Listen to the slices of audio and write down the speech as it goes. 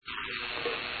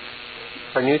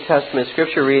Our New Testament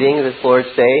scripture reading this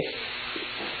Lord's Day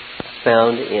is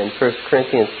found in 1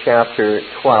 Corinthians chapter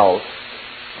 12.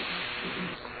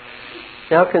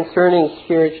 Now concerning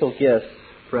spiritual gifts,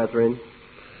 brethren,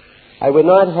 I would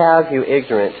not have you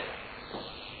ignorant.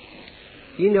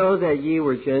 You know that ye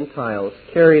were Gentiles,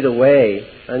 carried away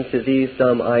unto these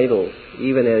dumb idols,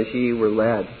 even as ye were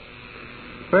led.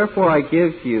 Wherefore I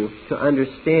give you to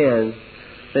understand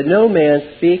that no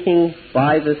man speaking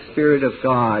by the Spirit of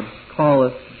God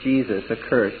calleth Jesus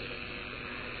accursed,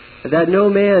 and that no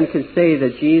man can say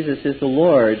that Jesus is the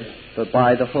Lord but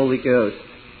by the Holy Ghost.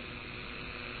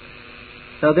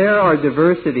 Now there are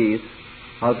diversities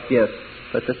of gifts,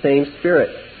 but the same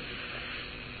Spirit.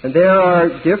 And there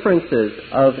are differences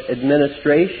of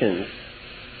administrations,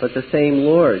 but the same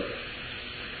Lord.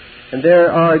 And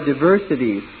there are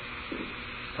diversities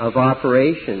of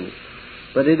operations,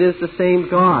 but it is the same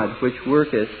God which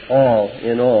worketh all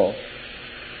in all.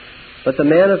 But the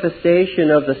manifestation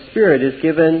of the Spirit is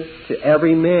given to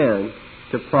every man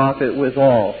to profit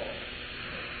withal.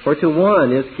 For to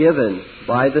one is given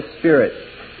by the Spirit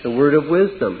the word of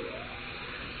wisdom,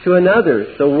 to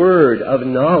another the word of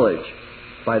knowledge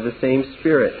by the same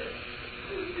Spirit,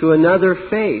 to another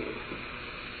faith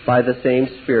by the same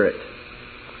Spirit,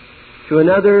 to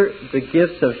another the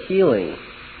gifts of healing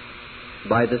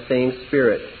by the same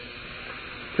Spirit,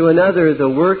 to another the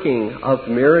working of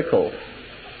miracles,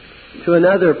 to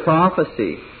another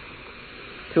prophecy,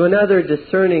 to another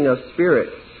discerning of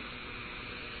spirits,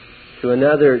 to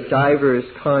another divers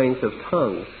kinds of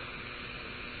tongues,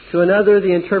 to another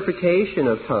the interpretation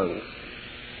of tongues.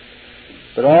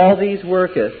 But all these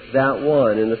worketh that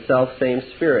one in the selfsame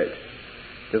Spirit,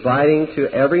 dividing to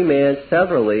every man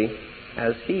severally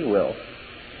as he will.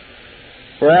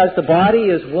 For as the body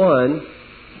is one,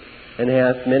 and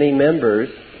hath many members,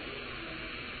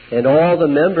 and all the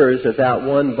members of that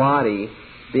one body,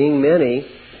 being many,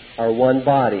 are one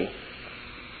body,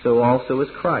 so also is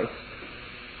Christ.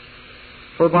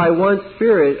 For by one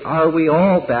Spirit are we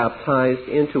all baptized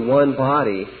into one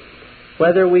body,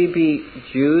 whether we be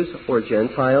Jews or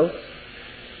Gentiles,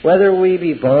 whether we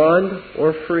be bond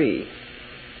or free,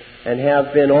 and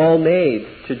have been all made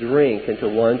to drink into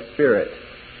one Spirit.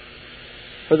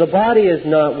 For the body is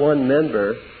not one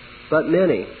member, but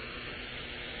many.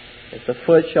 If the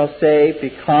foot shall say,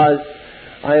 because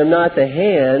I am not the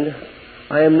hand,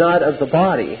 I am not of the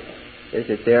body, is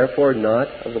it therefore not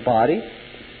of the body?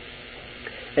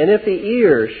 And if the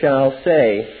ear shall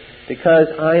say, because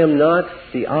I am not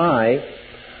the eye,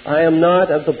 I am not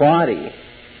of the body,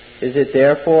 is it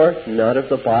therefore not of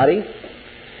the body?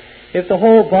 If the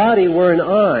whole body were an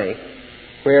eye,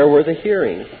 where were the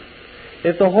hearing?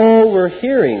 If the whole were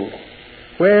hearing,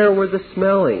 where were the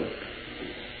smelling?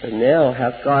 And now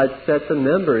hath God set the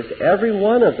members, every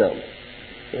one of them,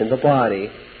 in the body,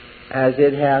 as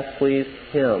it hath pleased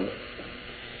him.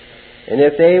 And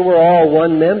if they were all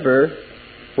one member,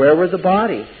 where were the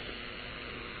body?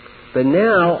 But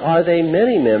now are they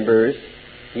many members,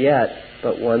 yet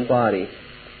but one body.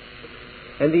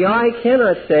 And the eye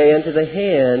cannot say unto the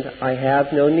hand, I have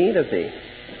no need of thee,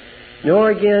 nor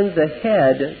again the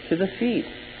head to the feet,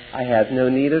 I have no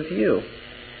need of you.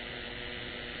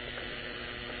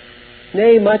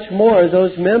 Nay, much more,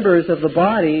 those members of the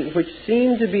body which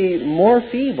seem to be more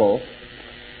feeble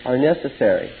are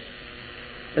necessary.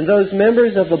 And those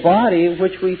members of the body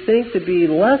which we think to be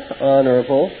less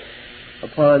honorable,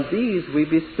 upon these we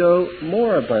bestow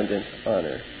more abundant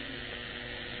honor.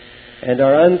 And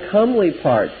our uncomely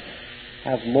parts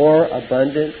have more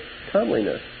abundant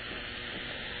comeliness.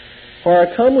 For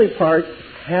our comely parts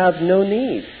have no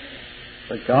need,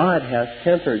 but God hath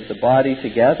tempered the body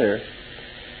together,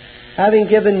 having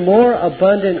given more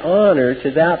abundant honor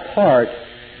to that part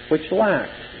which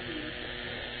lacked,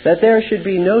 that there should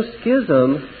be no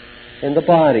schism in the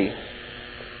body,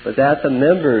 but that the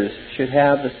members should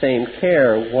have the same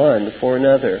care one for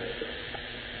another.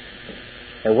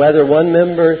 And whether one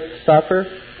member suffer,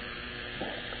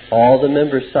 all the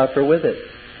members suffer with it.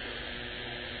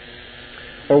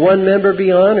 Or one member be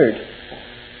honored,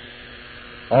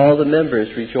 all the members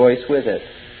rejoice with it.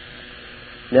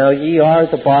 Now ye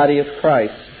are the body of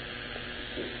Christ,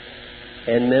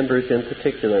 and members in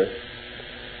particular.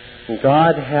 And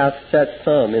God hath set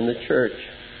some in the church,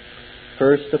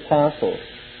 first apostles,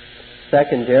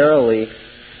 secondarily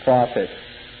prophets,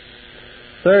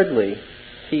 thirdly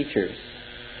teachers,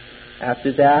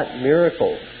 after that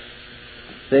miracles,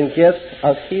 then gifts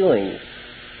of healing,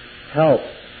 helps,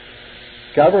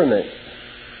 government,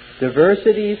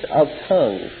 diversities of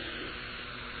tongues.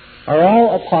 Are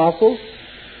all apostles?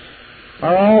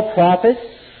 Are all prophets?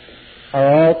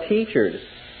 Are all teachers?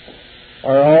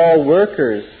 are all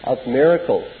workers of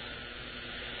miracles?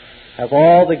 Have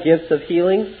all the gifts of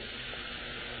healing?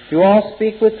 Do all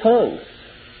speak with tongues?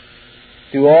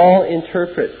 Do all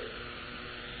interpret?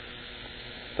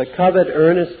 But covet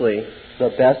earnestly the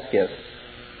best gift,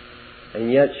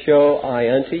 and yet show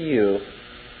I unto you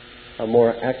a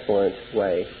more excellent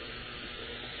way.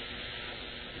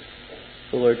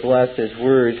 The Lord bless His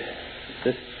word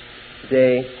this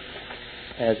day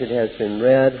as it has been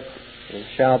read, and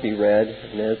shall be read,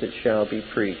 and as it shall be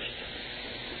preached.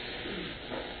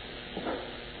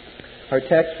 Our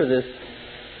text for this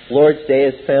Lord's Day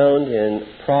is found in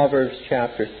Proverbs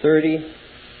chapter 30,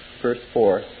 verse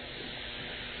 4,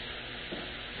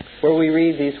 where we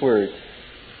read these words: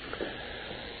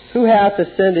 Who hath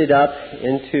ascended up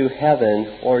into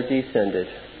heaven, or descended?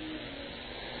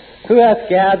 Who hath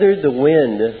gathered the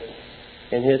wind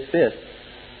in his fist?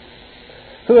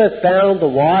 Who hath bound the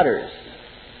waters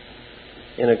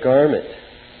in a garment?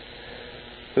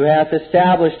 Who hath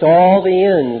established all the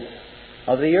ends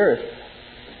of the earth?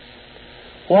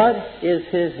 What is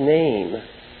his name?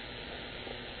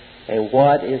 And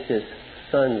what is his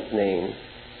son's name?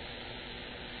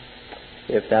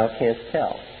 If thou canst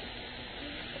tell.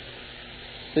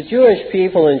 The Jewish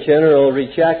people in general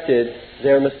rejected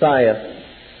their Messiah,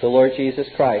 the Lord Jesus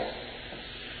Christ.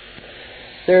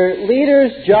 Their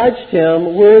leaders judged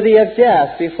him worthy of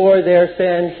death before their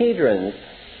Sanhedrins.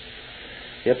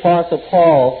 The Apostle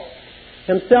Paul,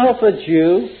 himself a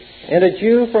Jew, and a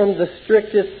Jew from the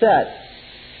strictest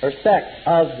sect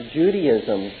of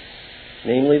Judaism,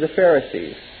 namely the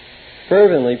Pharisees,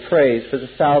 fervently prays for the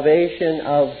salvation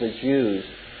of the Jews.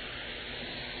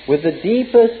 With the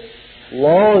deepest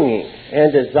longing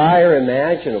and desire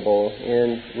imaginable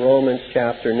in Romans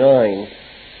chapter 9.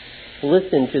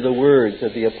 Listen to the words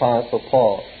of the Apostle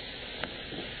Paul.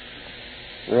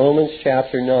 Romans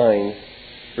chapter 9,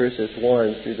 verses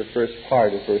 1 through the first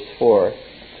part of verse 4.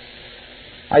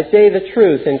 I say the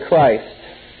truth in Christ.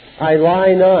 I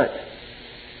lie not.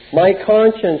 My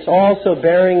conscience also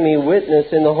bearing me witness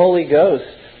in the Holy Ghost,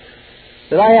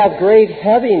 that I have great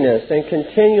heaviness and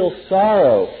continual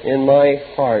sorrow in my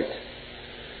heart.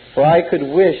 For I could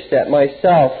wish that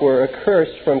myself were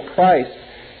accursed from Christ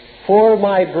for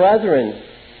my brethren,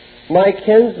 my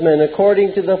kinsmen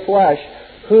according to the flesh,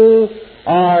 who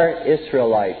are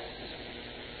Israelites.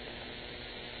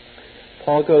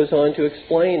 Paul goes on to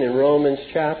explain in Romans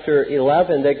chapter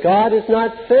 11 that God is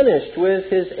not finished with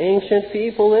His ancient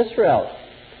people Israel.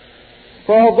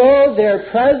 For although there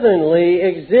presently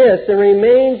exists and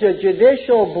remains a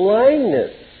judicial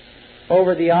blindness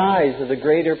over the eyes of the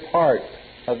greater part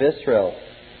of Israel,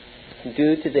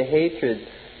 due to the hatred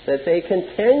that they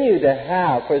continue to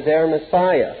have for their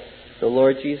Messiah, the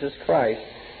Lord Jesus Christ,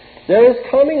 there is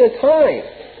coming a time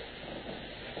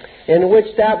in which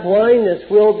that blindness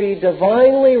will be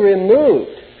divinely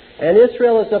removed, and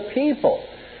Israel as a people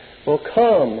will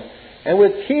come and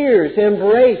with tears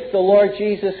embrace the Lord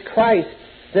Jesus Christ,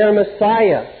 their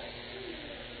Messiah.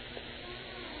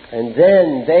 And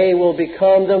then they will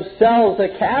become themselves a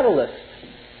catalyst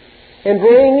in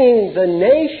bringing the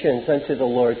nations unto the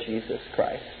Lord Jesus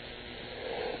Christ.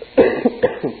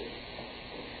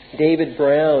 David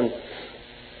Brown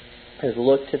has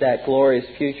looked to that glorious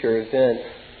future event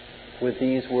with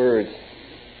these words.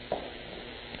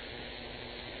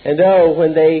 And oh,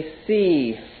 when they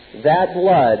see that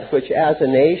blood which as a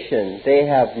nation they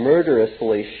have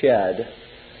murderously shed,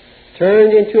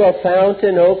 turned into a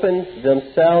fountain opened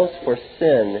themselves for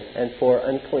sin and for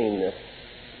uncleanness.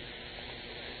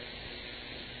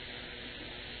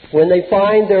 When they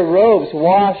find their robes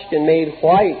washed and made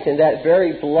white in that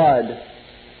very blood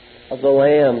of the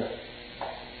Lamb,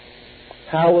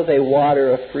 how will they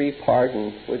water a free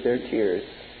pardon with their tears?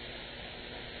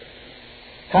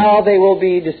 How they will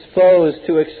be disposed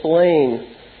to explain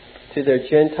to their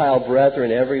Gentile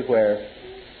brethren everywhere,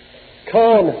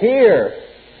 "Come here,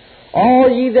 all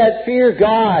ye that fear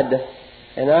God,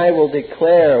 and I will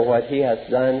declare what He hath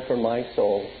done for my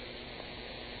soul."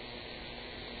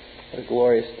 What a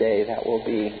glorious day that will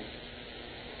be.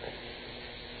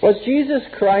 Was Jesus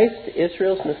Christ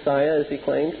Israel's Messiah as He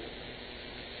claimed?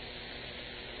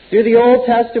 Do the Old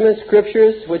Testament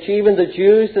Scriptures, which even the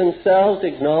Jews themselves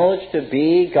acknowledge to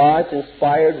be God's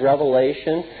inspired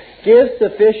revelation, give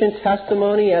sufficient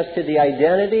testimony as to the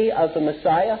identity of the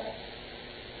Messiah?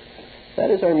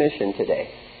 That is our mission today.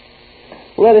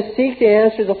 Let us seek to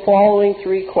answer the following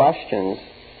three questions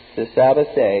this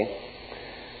Sabbath day.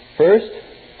 First,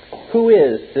 who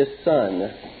is this Son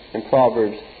in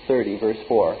Proverbs 30, verse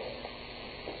 4?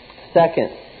 Second,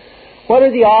 what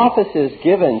are the offices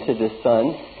given to this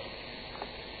Son?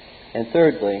 And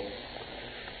thirdly,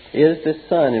 Is this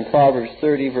Son in Proverbs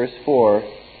 30, verse 4,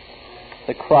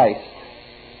 the Christ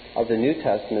of the New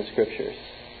Testament Scriptures?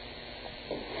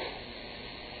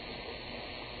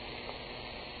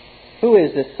 Who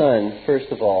is this Son,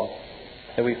 first of all,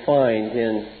 that we find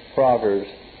in Proverbs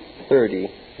 30,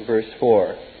 verse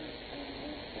 4?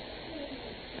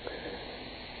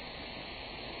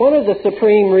 One of the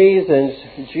supreme reasons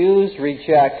Jews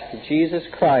reject Jesus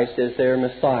Christ as their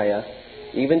Messiah,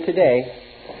 even today,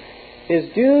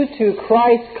 is due to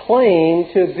Christ's claim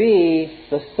to be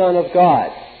the Son of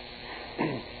God.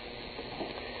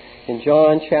 In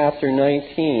John chapter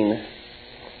 19,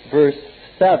 verse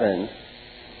 7,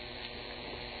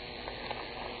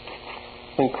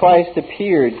 when Christ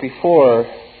appeared before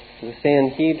the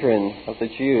Sanhedrin of the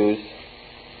Jews,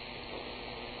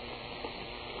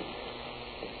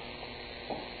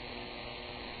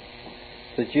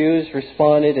 the Jews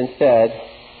responded and said,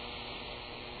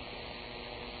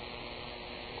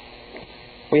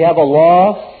 "We have a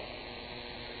law,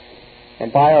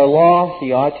 and by our law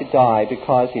he ought to die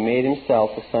because he made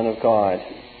himself the Son of God."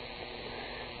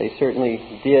 They certainly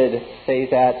did say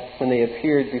that when they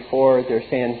appeared before their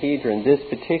Sanhedrin. This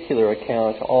particular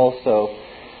account also,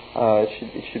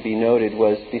 it should be noted,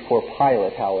 was before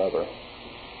Pilate, however.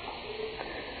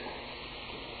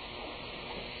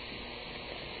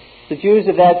 The Jews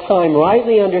of that time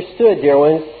rightly understood, dear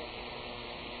ones,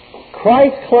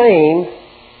 Christ's claim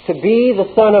to be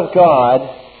the Son of God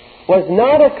was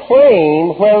not a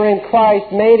claim wherein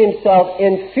Christ made himself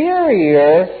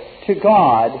inferior to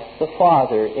God the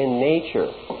Father in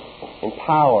nature, in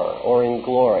power, or in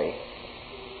glory.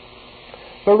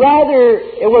 But rather,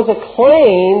 it was a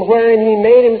claim wherein he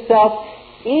made himself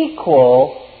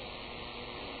equal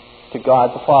to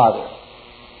God the Father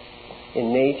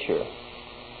in nature,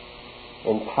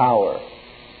 in power,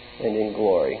 and in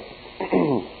glory.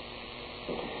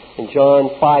 In John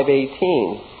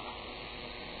 5:18,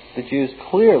 the Jews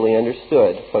clearly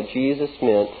understood what Jesus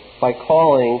meant by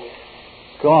calling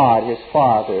God his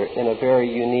Father in a very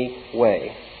unique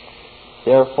way,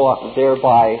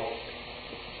 thereby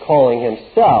calling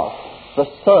himself the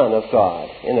Son of God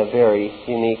in a very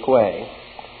unique way.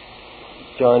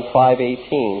 John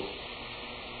 5:18,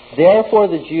 "Therefore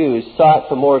the Jews sought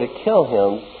the more to kill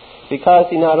him, because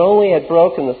he not only had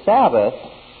broken the Sabbath,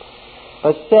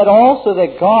 but said also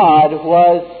that God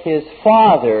was his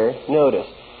Father," notice,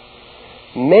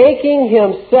 "making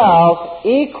himself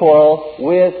equal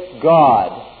with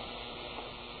God."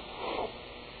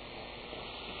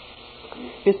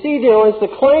 You see, dear ones, the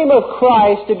claim of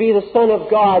Christ to be the Son of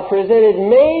God presented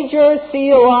major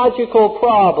theological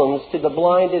problems to the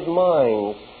blinded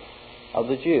minds of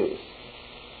the Jews.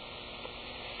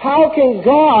 How can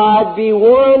God be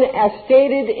one as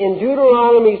stated in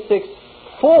Deuteronomy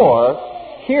 6:4,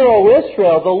 "Hear, O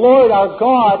Israel, the Lord our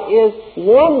God is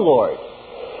one Lord,"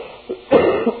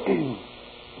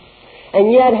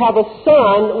 and yet have a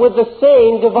Son with the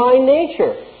same divine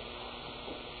nature?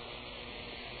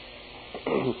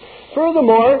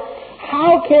 Furthermore,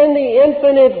 how can the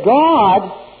infinite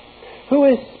God, who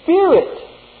is Spirit,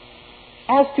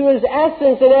 as to his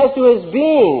essence and as to his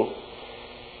being,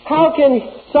 how can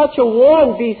such a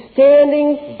one be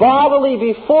standing bodily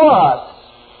before us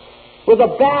with a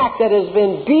back that has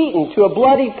been beaten to a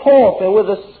bloody pulp and with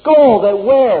a skull that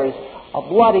wears a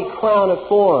bloody crown of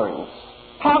thorns?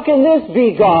 How can this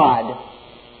be God?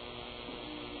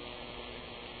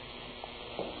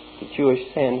 The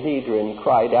Jewish Sanhedrin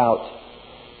cried out,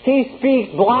 "He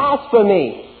speaks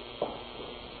blasphemy.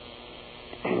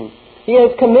 He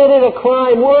has committed a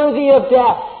crime worthy of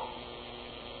death."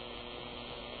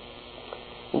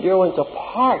 And dear ones,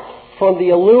 apart from the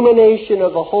illumination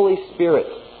of the Holy Spirit,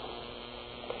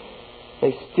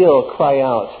 they still cry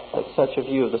out that such a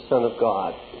view of the Son of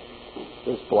God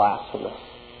is blasphemous.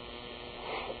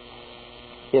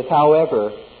 If,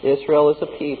 however, Israel as a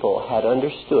people had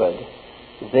understood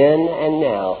then and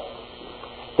now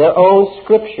their own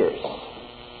Scriptures,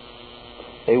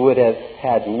 they would have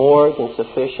had more than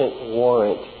sufficient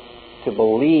warrant to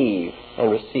believe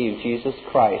and receive Jesus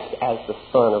Christ as the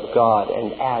Son of God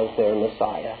and as their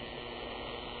Messiah,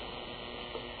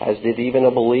 as did even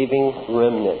a believing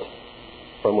remnant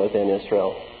from within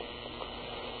Israel.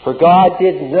 For God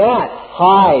did not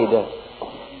hide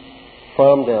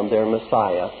from them their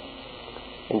Messiah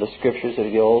in the Scriptures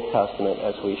of the Old Testament,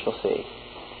 as we shall see.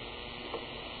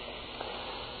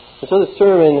 And so the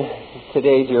sermon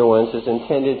today, dear ones, is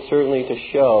intended certainly to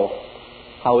show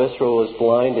how Israel was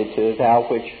blinded to that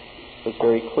which was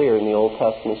very clear in the Old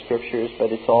Testament Scriptures,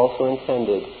 but it's also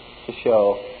intended to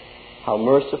show how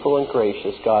merciful and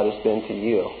gracious God has been to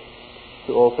you,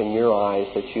 to open your eyes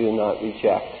that you not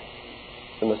reject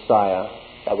the Messiah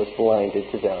that was blinded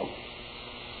to them.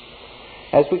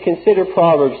 As we consider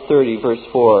Proverbs 30, verse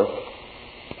 4,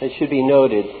 it should be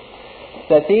noted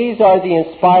that these are the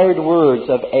inspired words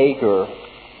of Agur,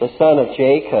 the son of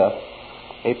Jacob,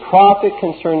 a prophet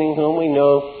concerning whom we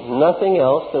know nothing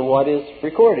else than what is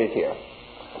recorded here.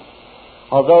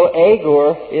 Although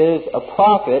Agur is a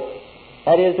prophet,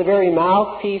 that is, the very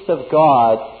mouthpiece of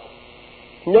God,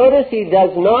 notice he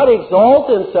does not exalt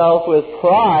himself with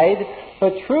pride,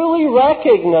 but truly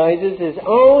recognizes his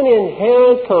own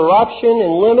inherent corruption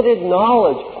and limited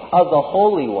knowledge of the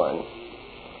Holy One.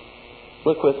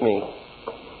 Look with me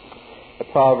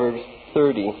at Proverbs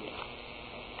 30,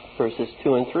 verses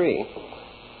 2 and 3,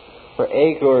 where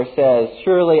Agur says,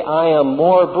 "Surely I am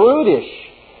more brutish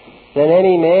than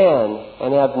any man,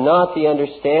 and have not the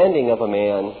understanding of a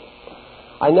man.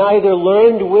 I neither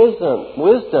learned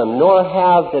wisdom, nor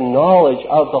have the knowledge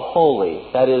of the holy,"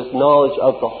 that is, knowledge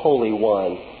of the Holy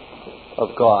One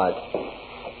of God.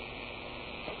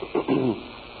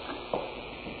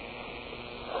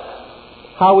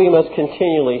 How we must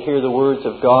continually hear the words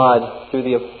of God through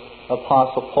the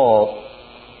Apostle Paul.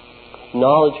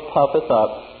 "Knowledge puffeth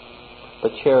up,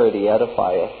 but charity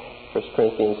edifieth." 1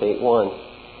 Corinthians 8:1.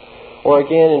 Or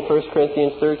again in 1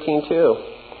 Corinthians 13:2.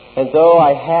 "And though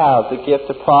I have the gift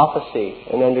of prophecy,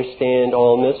 and understand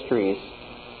all mysteries,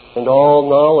 and all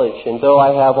knowledge, and though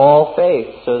I have all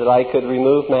faith, so that I could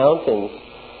remove mountains,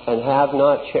 and have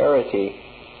not charity,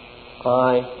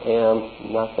 I am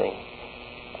nothing."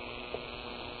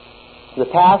 The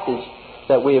passage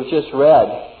that we have just read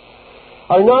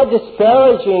are not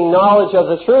disparaging knowledge of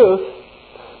the truth,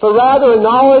 but rather a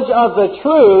knowledge of the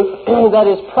truth that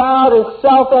is proud and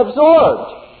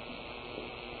self-absorbed.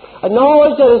 A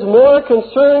knowledge that is more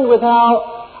concerned with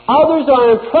how others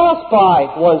are impressed by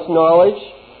one's knowledge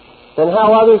than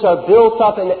how others are built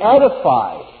up and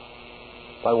edified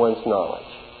by one's knowledge.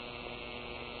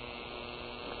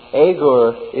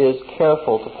 Agur is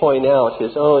careful to point out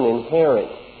his own inherent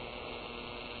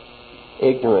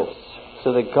ignorance,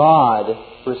 so that God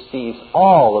receives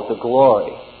all of the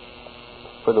glory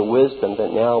for the wisdom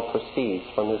that now proceeds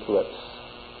from his lips.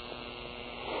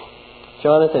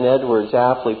 Jonathan Edwards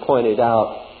aptly pointed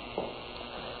out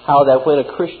how that when a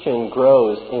Christian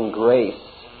grows in grace,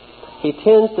 he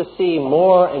tends to see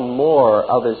more and more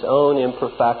of his own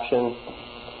imperfection,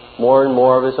 more and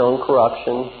more of his own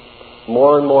corruption,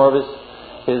 more and more of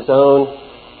his own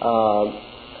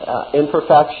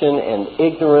imperfection and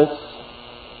ignorance.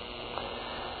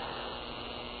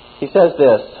 He says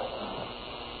this: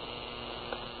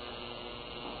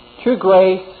 "True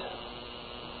grace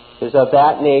is of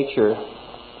that nature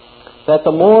that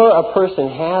the more a person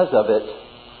has of it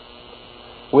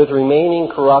with remaining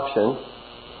corruption,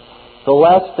 the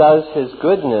less does his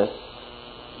goodness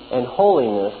and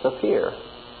holiness appear,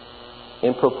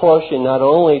 in proportion not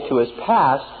only to his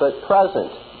past but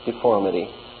present deformity,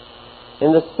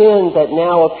 in the sin that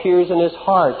now appears in his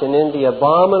heart, and in the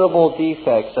abominable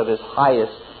defects of his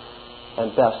highest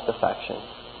and best affection."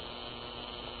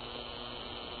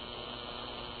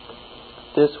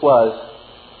 This was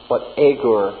what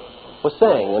Agur was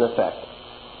saying, in effect.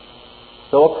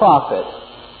 Though a prophet,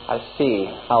 I see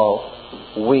how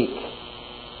weak,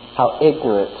 how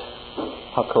ignorant,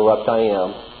 how corrupt I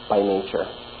am by nature.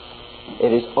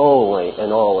 It is only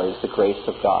and always the grace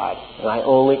of God. And I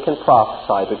only can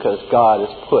prophesy because God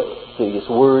has put these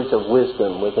words of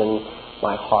wisdom within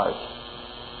my heart.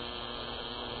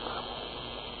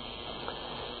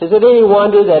 Is it any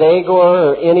wonder that Agur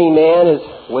or any man is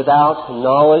without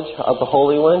knowledge of the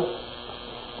Holy One?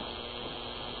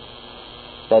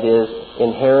 That is,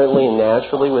 inherently and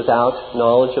naturally without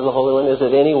knowledge of the Holy One? Is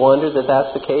it any wonder that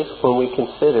that's the case when we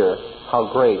consider how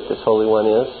great this Holy One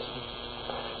is?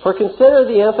 For consider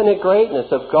the infinite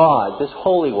greatness of God, this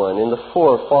Holy One, in the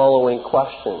four following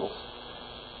questions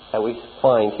that we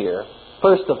find here.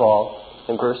 First of all,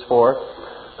 in verse 4,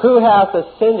 "Who hath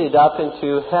ascended up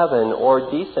into heaven or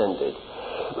descended?"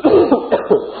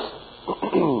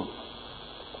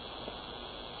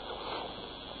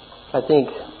 I think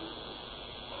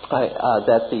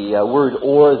that the word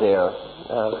 "or" there,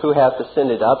 "who hath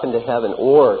ascended up into heaven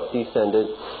or descended,"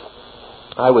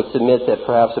 I would submit that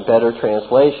perhaps a better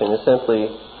translation is simply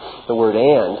the word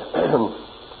 "and,"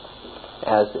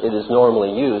 as it is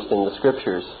normally used in the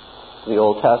Scriptures, the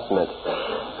Old Testament.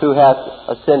 Who hath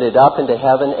ascended up into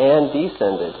heaven and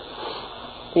descended?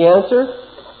 The answer?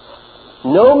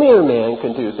 No mere man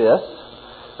can do this,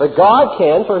 but God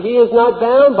can, for he is not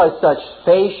bound by such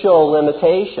spatial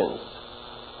limitations.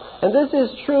 And this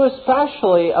is true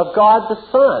especially of God the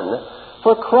Son,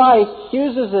 for Christ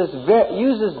uses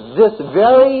this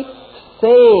very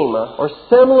same or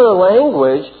similar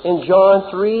language in John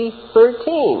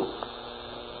 3:13,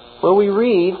 where we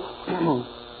read,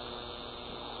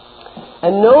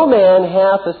 "And no man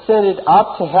hath ascended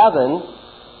up to heaven,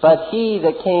 but he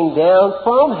that came down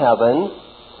from heaven,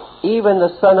 even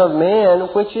the Son of Man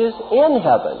which is in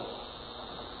heaven."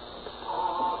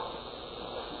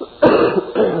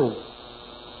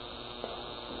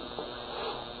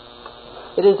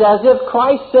 It is as if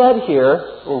Christ said here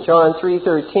in John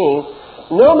 3:13,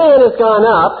 "No man has gone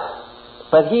up,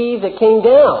 but he that came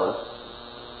down,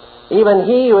 even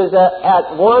he who is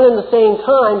at one and the same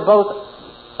time both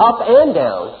up and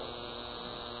down."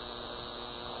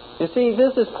 You see,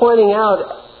 this is pointing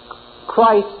out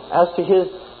Christ as to his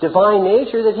divine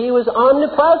nature, that he was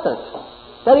omnipresent,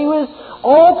 that he was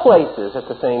all places at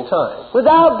the same time,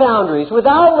 without boundaries,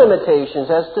 without limitations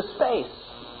as to space.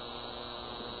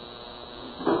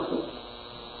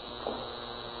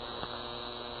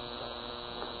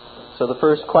 So the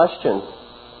first question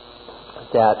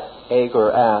that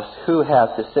Agur asks, "Who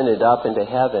hath ascended up into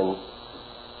heaven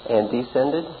and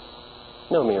descended?"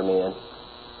 No mere man,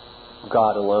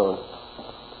 God alone.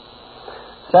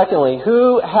 Secondly,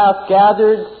 "Who hath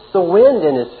gathered the wind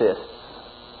in his fists?"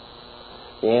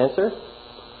 The answer?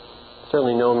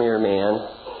 Certainly no mere man,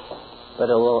 but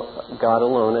God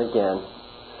alone again.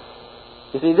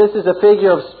 You see, this is a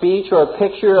figure of speech or a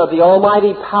picture of the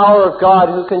almighty power of God,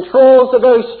 who controls the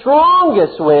very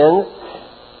strongest winds,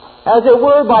 as it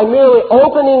were by merely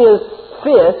opening his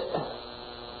fist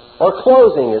or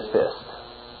closing his fist.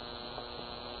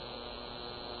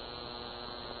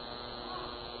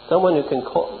 Someone who can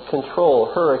control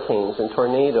hurricanes and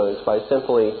tornadoes by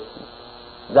simply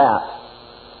that,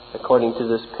 according to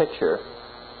this picture,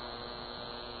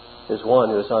 is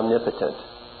one who is omnipotent,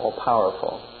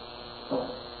 all-powerful,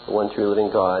 the one true living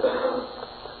God.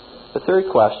 The third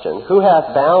question, "Who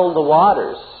hath bound the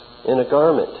waters in a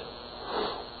garment?"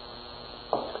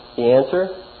 The answer,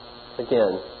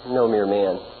 again, no mere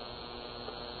man,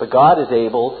 but God is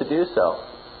able to do so.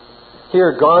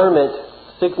 Here, garment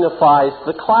signifies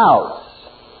the clouds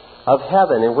of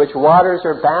heaven, in which waters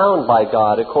are bound by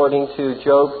God, according to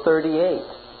Job 38,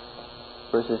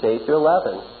 verses 8 through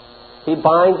 11. He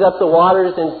binds up the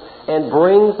waters and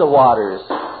brings the waters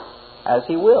as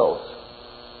he wills.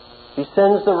 He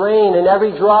sends the rain, and every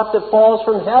drop that falls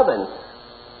from heaven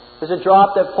is a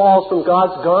drop that falls from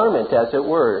God's garment, as it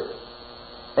were.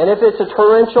 And if it's a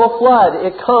torrential flood,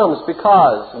 it comes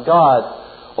because God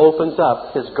opens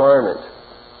up his garment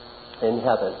in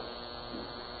heaven.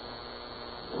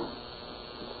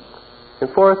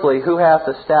 And fourthly, "Who hath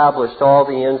established all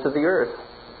the ends of the earth?"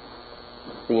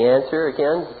 The answer,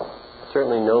 again,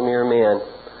 certainly no mere man,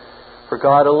 for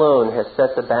God alone has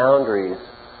set the boundaries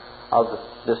of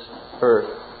this earth.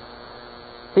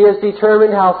 He has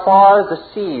determined how far the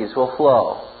seas will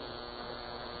flow.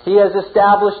 He has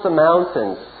established the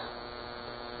mountains,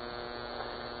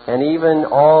 and even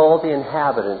all the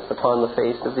inhabitants upon the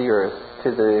face of the earth,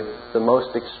 to the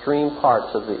most extreme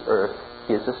parts of the earth.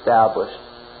 He has established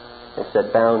and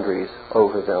set boundaries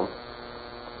over them.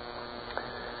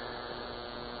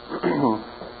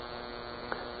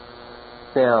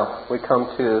 Now, we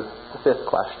come to the fifth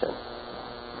question.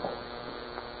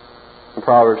 In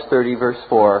Proverbs 30, verse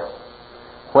 4,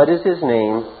 "What is his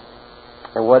name,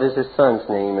 and what is his son's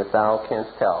name, if thou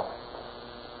canst tell?"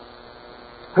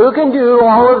 Who can do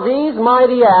all of these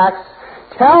mighty acts?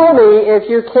 Tell me, if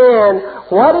you can,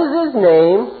 what is his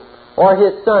name or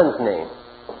his son's name?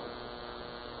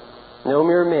 No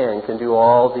mere man can do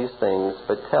all these things,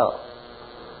 but tell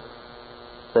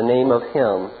the name of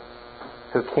him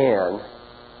who can,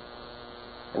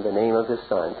 and the name of his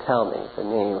son. Tell me the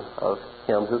name of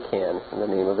him who can, and the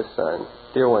name of his son.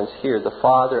 Dear ones, here the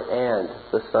Father and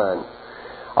the Son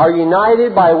are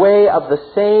united by way of the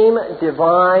same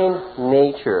divine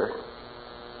nature,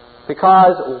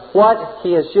 because what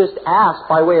he has just asked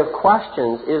by way of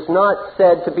questions is not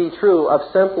said to be true of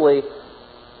simply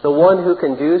the one who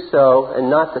can do so and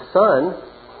not the Son,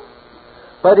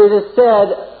 but it is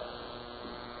said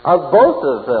of both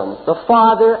of them, the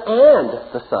Father and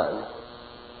the Son.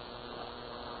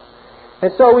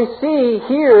 And so we see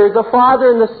here the Father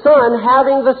and the Son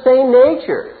having the same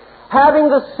nature, having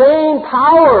the same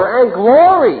power and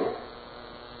glory.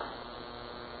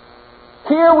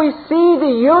 Here we see the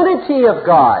unity of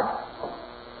God.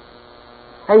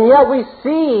 And yet we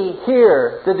see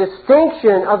here the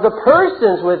distinction of the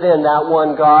persons within that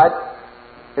one God,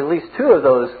 at least two of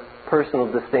those personal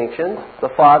distinctions, the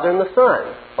Father and the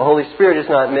Son. The Holy Spirit is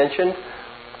not mentioned,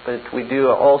 but we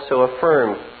do also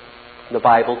affirm the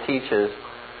Bible teaches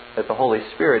that the Holy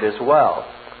Spirit as well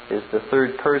is the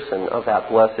third person of that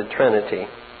blessed Trinity.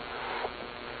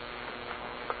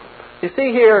 You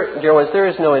see here, dear ones, there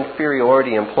is no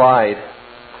inferiority implied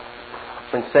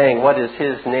when saying what is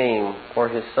His name or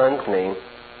His Son's name,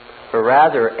 but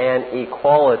rather an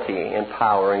equality in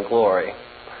power and glory.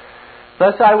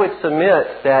 Thus I would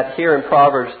submit that here in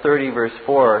Proverbs 30 verse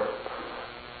 4,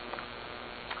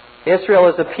 Israel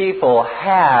as a people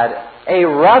had a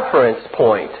reference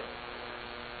point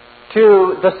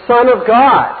to the Son of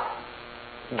God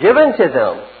given to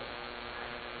them.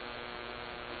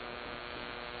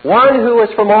 One who was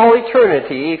from all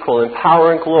eternity equal in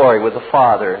power and glory with the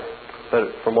Father,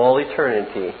 but from all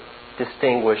eternity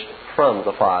distinguished from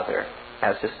the Father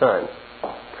as His Son.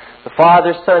 The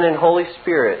Father, Son, and Holy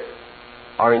Spirit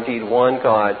are indeed one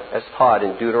God, as taught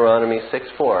in Deuteronomy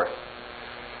 6:4.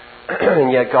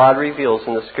 And yet God reveals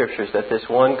in the Scriptures that this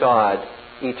one God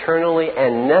eternally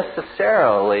and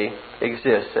necessarily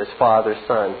exists as Father,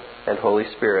 Son, and Holy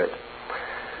Spirit.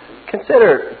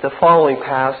 Consider the following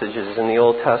passages in the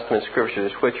Old Testament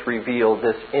Scriptures which reveal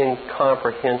this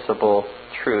incomprehensible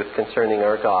truth concerning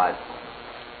our God.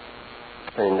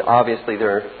 And obviously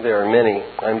there are many.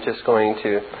 I'm just going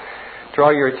to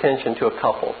draw your attention to a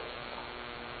couple.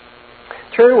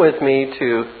 Turn with me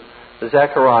to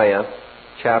Zechariah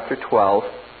chapter 12,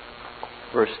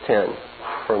 verse 10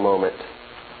 for a moment.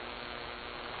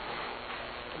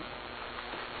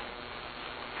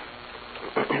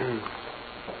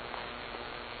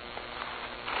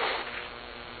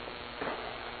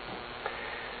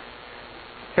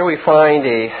 Here we find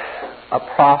a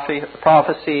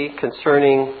prophecy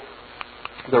concerning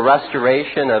the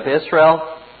restoration of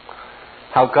Israel,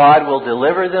 how God will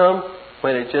deliver them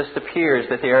when it just appears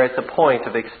that they are at the point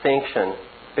of extinction,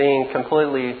 being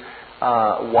completely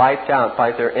wiped out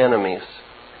by their enemies.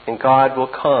 And God will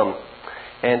come,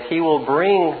 and He will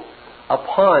bring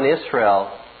upon Israel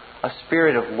a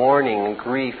spirit of mourning and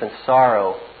grief and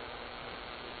sorrow.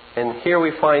 And here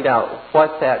we find out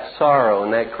what that sorrow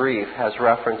and that grief has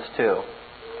reference to.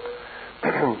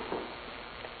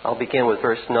 I'll begin with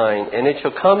verse 9. And it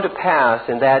shall come to pass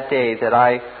in that day that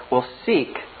I will seek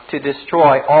to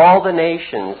destroy all the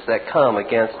nations that come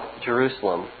against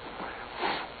Jerusalem.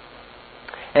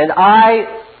 And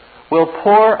I will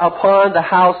pour upon the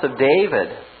house of David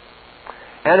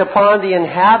and upon the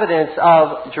inhabitants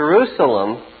of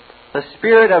Jerusalem the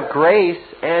spirit of grace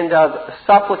and of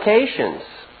supplications.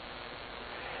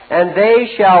 And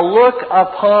they shall look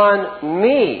upon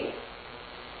me,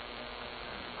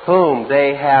 whom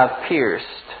they have pierced,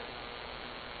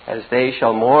 as they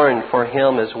shall mourn for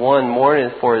him as one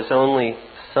mourneth for his only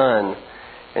son,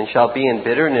 and shall be in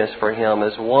bitterness for him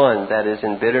as one that is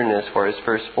in bitterness for his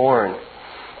firstborn.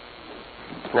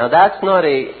 Now that's not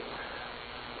a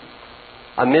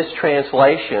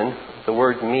mistranslation, the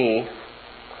word me.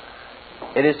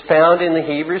 It is found in the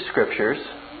Hebrew Scriptures.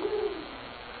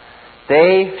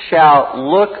 They shall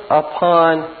look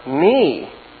upon me,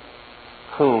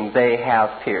 whom they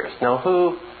have pierced. Now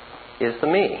who is the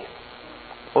me?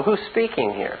 Well, who's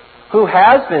speaking here? Who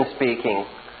has been speaking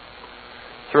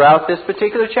throughout this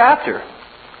particular chapter?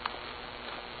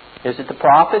 Is it the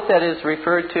prophet that is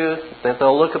referred to, that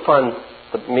they'll look upon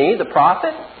me, the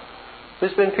prophet,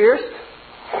 who's been pierced?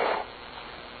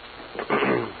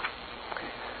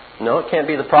 No, it can't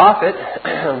be the prophet.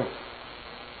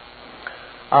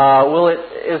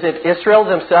 Is it Israel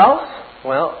themselves?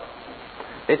 Well,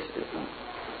 it's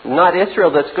not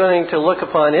Israel that's going to look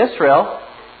upon Israel,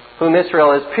 whom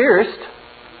Israel has pierced.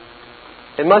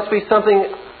 It must be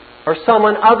something or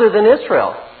someone other than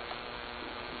Israel.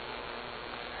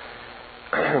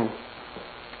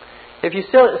 If you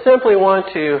simply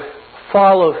want to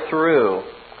follow through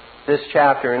this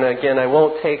chapter, and again, I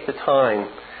won't take the time,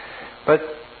 but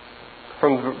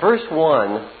from verse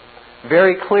 1,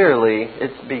 very clearly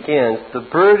it begins, the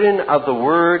burden of the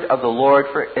word of the Lord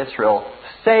for Israel,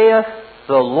 saith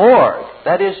the Lord,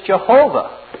 that is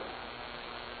Jehovah.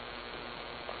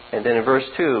 And then in verse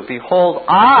 2, behold,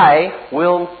 I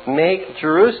will make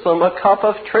Jerusalem a cup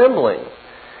of trembling.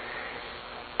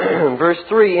 Verse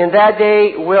 3, in that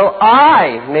day will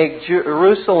I make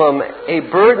Jerusalem a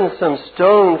burdensome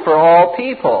stone for all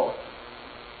people.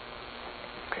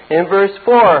 In verse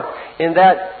 4, in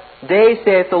that day,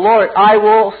 saith the Lord, I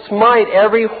will smite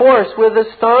every horse with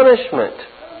astonishment.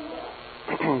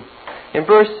 In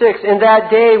verse 6, in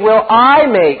that day will I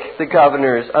make the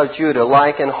governors of Judah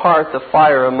like an hearth of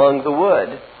fire among the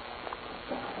wood.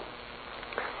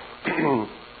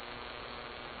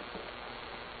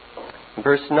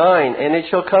 Verse 9, and it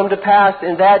shall come to pass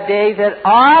in that day that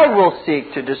I will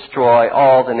seek to destroy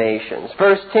all the nations.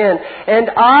 Verse 10,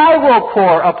 and I will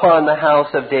pour upon the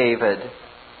house of David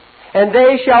and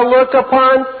they shall look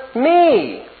upon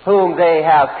me, whom they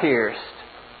have pierced.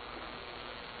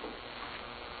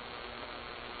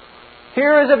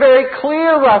 Here is a very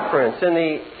clear reference in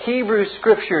the Hebrew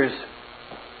Scriptures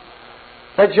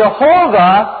that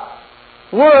Jehovah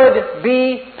would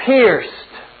be pierced.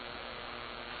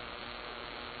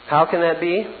 How can that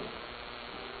be?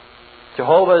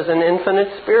 Jehovah is an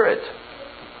infinite spirit.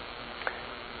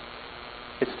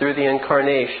 It's through the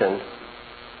incarnation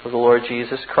of the Lord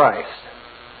Jesus Christ,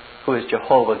 who is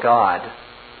Jehovah God,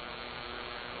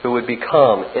 who would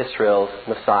become Israel's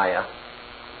Messiah.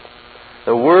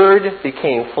 The Word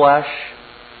became flesh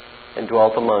and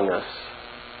dwelt among us.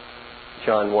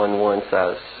 John 1:1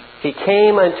 says, He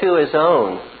came unto His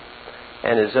own,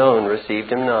 and His own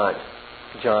received Him not.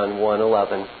 John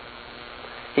 1:11.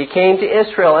 He came to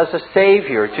Israel as a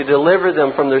Savior to deliver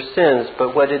them from their sins,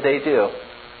 but what did they do?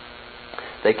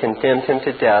 They condemned Him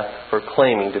to death for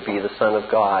claiming to be the Son of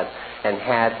God and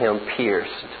had Him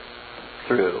pierced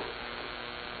through.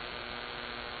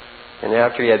 And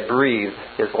after He had breathed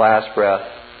His last breath,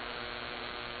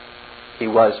 He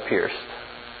was pierced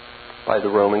by the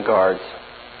Roman guards.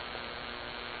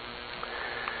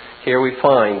 Here we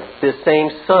find this same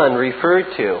Son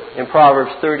referred to in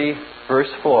Proverbs 30, verse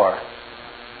 4,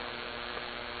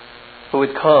 who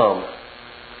would come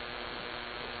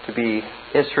to be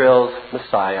Israel's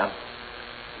Messiah.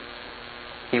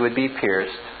 He would be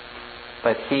pierced,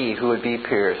 but He who would be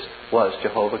pierced was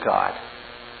Jehovah God.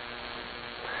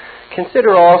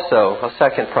 Consider also a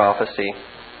second prophecy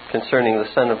concerning the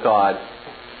Son of God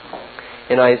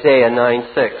in Isaiah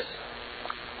 9:6.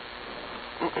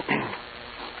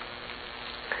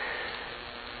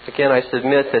 Again, I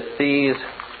submit that these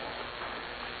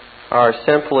are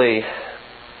simply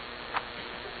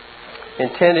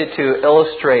intended to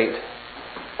illustrate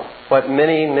what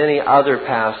many, many other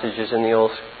passages in the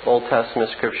Old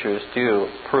Testament Scriptures do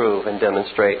prove and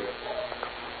demonstrate.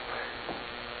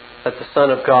 That the Son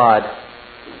of God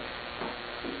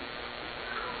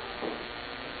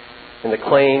and the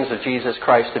claims of Jesus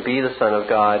Christ to be the Son of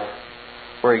God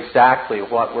were exactly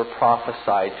what were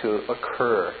prophesied to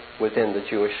occur within the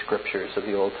Jewish Scriptures of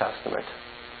the Old Testament.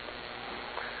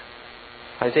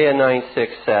 Isaiah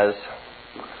 9:6 says,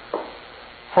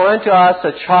 For unto us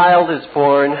a child is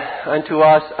born, unto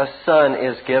us a son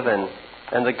is given,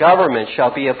 and the government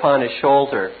shall be upon His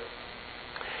shoulder.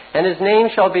 And His name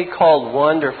shall be called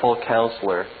Wonderful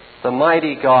Counselor, the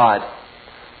Mighty God,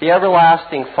 the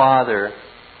Everlasting Father,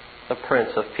 the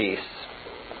Prince of Peace.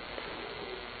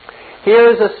 Here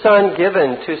is a Son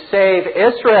given to save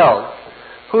Israel,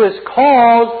 who is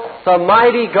called the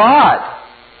Mighty God.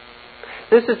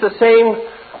 This is the same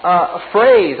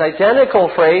phrase, identical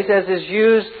phrase, as is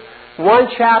used one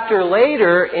chapter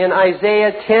later in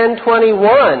Isaiah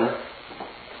 10:21.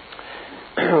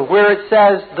 Where it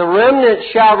says, The remnant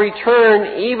shall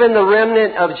return, even the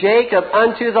remnant of Jacob,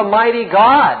 unto the mighty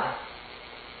God.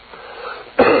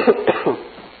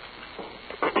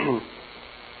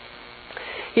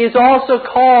 He is also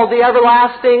called the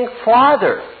Everlasting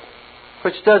Father,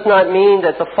 which does not mean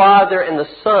that the Father and the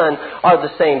Son are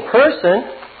the same person,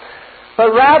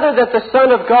 but rather that the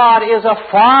Son of God is a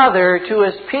Father to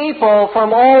His people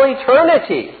from all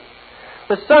eternity.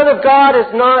 The Son of God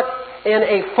is not in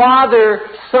a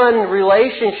father-son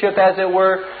relationship, as it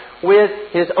were, with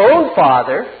His own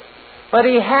Father, but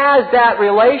He has that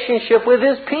relationship with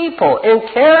His people in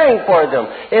caring for them,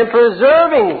 in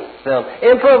preserving them,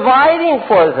 in providing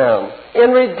for them,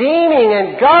 in redeeming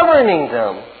and governing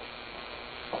them.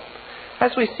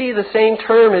 As we see, the same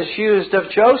term is used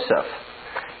of Joseph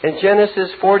in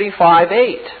Genesis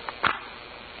 45:8.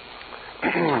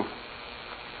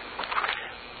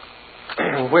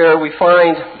 Where we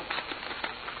find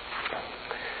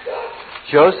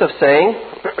Joseph saying,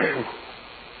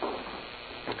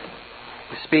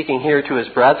 speaking here to his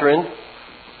brethren,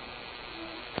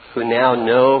 who now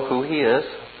know who he is,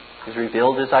 he's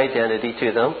revealed his identity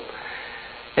to them.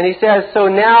 And he says, So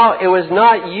now it was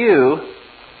not you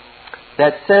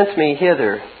that sent me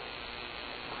hither,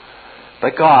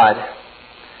 but God.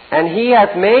 And He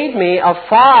hath made me a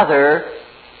father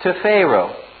to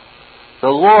Pharaoh, the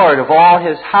Lord of all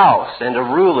his house, and a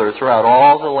ruler throughout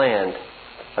all the land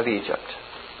of Egypt.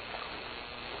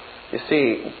 You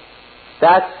see,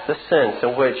 that's the sense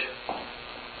in which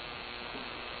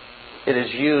it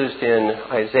is used in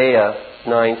Isaiah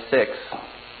 9:6,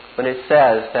 when it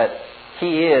says that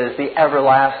He is the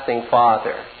everlasting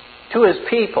Father to His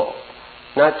people,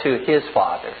 not to His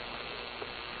Father,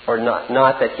 or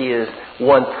not that He is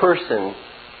one person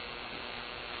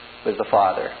with the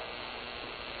Father.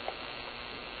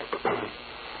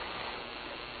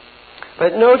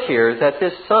 But note here that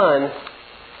this Son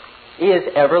is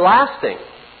everlasting.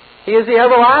 He is the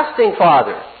everlasting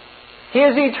Father. He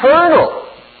is eternal.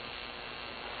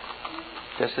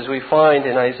 Just as we find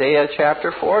in Isaiah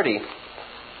chapter 40.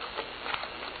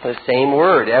 The same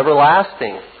word,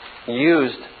 everlasting,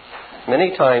 used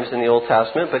many times in the Old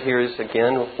Testament, but here is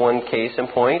again one case in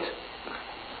point.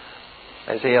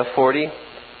 Isaiah 40,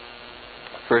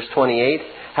 verse 28.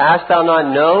 Hast thou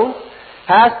not known?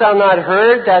 Hast thou not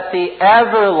heard that the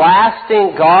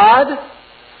everlasting God,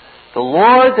 the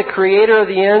Lord, the Creator of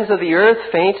the ends of the earth,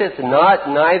 fainteth not,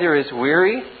 neither is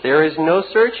weary? There is no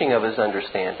searching of His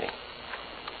understanding.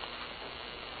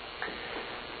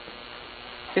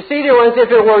 You see, dear ones, if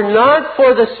it were not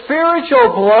for the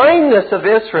spiritual blindness of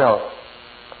Israel,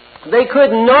 they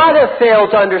could not have failed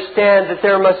to understand that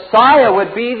their Messiah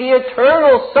would be the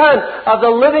eternal Son of the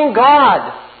living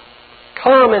God,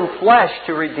 come in flesh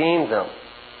to redeem them.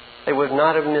 They would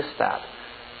not have missed that.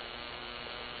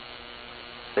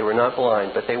 They were not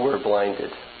blind, but they were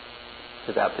blinded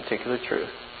to that particular truth.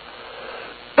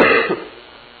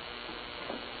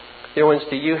 Dear ones,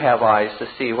 do you have eyes to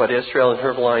see what Israel in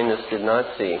her blindness did not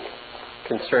see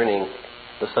concerning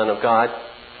the Son of God?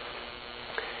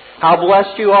 How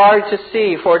blessed you are to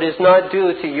see, for it is not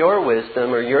due to your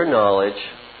wisdom or your knowledge,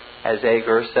 as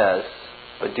Agur says,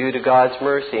 but due to God's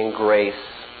mercy and grace,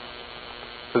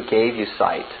 who gave you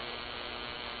sight.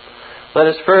 Let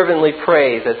us fervently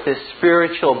pray that this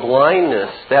spiritual blindness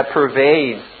that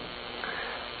pervades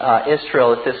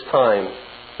Israel at this time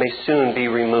may soon be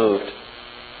removed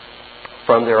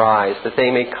from their eyes, that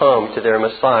they may come to their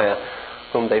Messiah,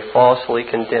 whom they falsely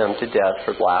condemned to death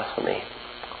for blasphemy.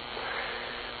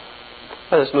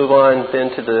 Let us move on then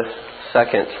to the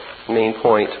second main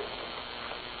point.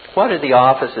 What are the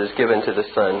offices given to the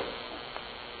Son?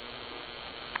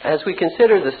 As we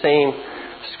consider the same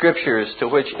Scriptures to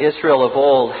which Israel of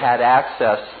old had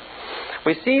access,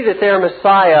 we see that their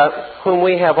Messiah, whom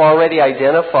we have already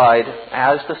identified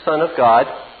as the Son of God,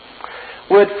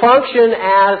 would function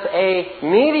as a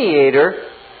mediator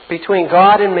between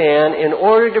God and man in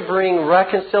order to bring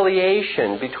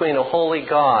reconciliation between a holy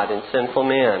God and sinful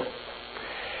man.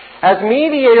 As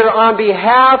mediator on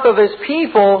behalf of His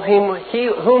people,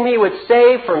 whom He would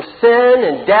save from sin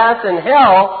and death and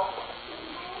hell,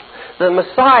 the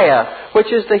Messiah,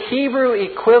 which is the Hebrew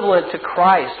equivalent to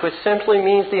Christ, which simply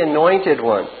means the anointed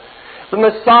one. The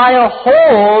Messiah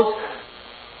holds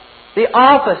the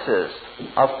offices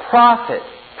of prophet,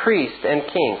 priest, and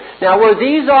king. Now, were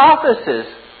these offices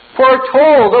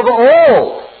foretold of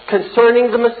old concerning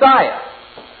the Messiah?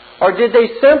 Or did they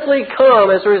simply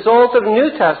come as a result of New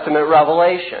Testament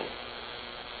revelation?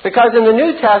 Because in the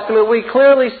New Testament we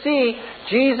clearly see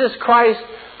Jesus Christ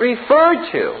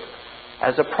referred to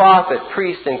as a prophet,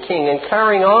 priest, and king, and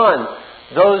carrying on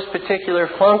those particular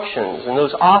functions and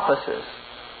those offices.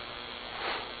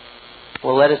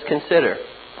 Well, let us consider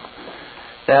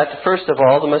that, first of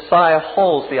all, the Messiah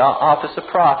holds the office of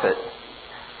prophet,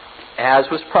 as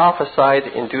was prophesied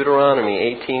in Deuteronomy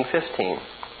 18:15.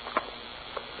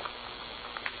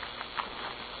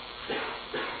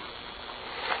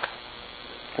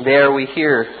 There we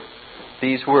hear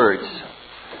these words.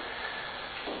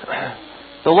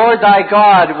 The Lord thy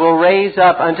God will raise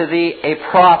up unto thee a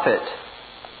prophet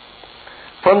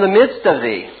from the midst of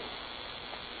thee,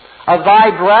 of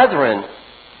thy brethren,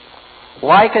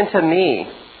 like unto me.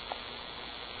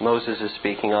 Moses is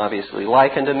speaking, obviously.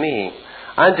 Like unto me.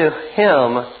 Unto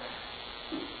him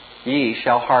ye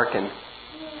shall hearken.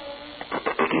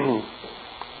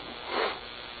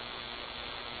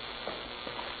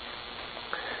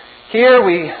 Here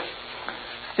we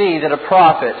see that a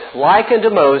prophet, like unto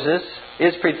Moses,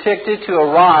 is predicted to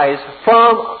arise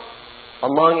from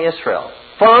among Israel,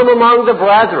 from among the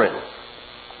brethren.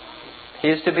 He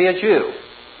is to be a Jew,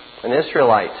 an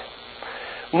Israelite.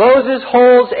 Moses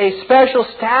holds a special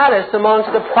status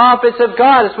amongst the prophets of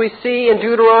God, as we see in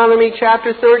Deuteronomy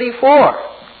chapter 34.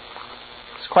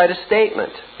 It's quite a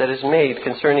statement that is made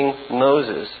concerning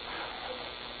Moses.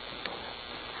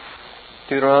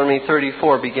 Deuteronomy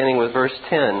 34, beginning with verse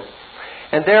 10.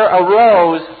 And there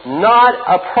arose not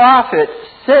a prophet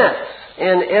since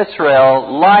in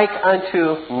Israel like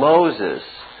unto Moses,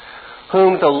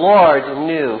 whom the Lord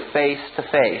knew face to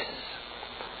face.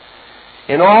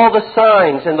 In all the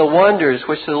signs and the wonders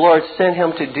which the Lord sent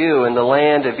him to do in the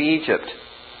land of Egypt,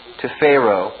 to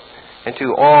Pharaoh, and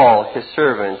to all his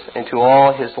servants, and to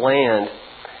all his land,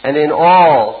 and in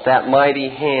all that mighty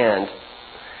hand,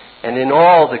 and in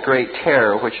all the great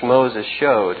terror which Moses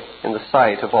showed in the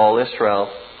sight of all Israel.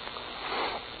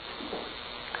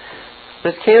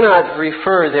 This cannot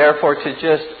refer, therefore, to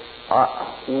just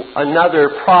another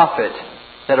prophet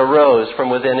that arose from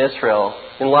within Israel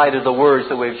in light of the words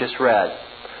that we've just read.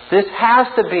 This has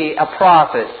to be a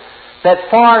prophet that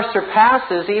far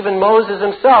surpasses even Moses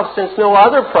himself, since no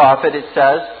other prophet, it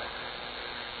says,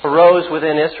 arose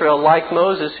within Israel like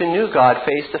Moses, who knew God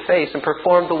face to face and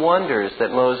performed the wonders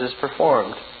that Moses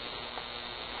performed.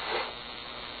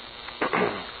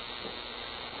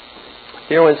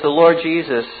 Dear ones, the Lord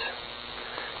Jesus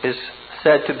is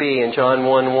said to be, in John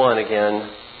 1:1 again,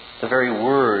 the very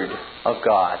Word of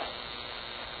God,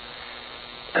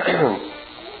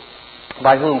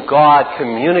 by whom God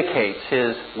communicates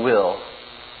His will,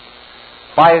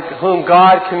 by whom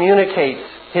God communicates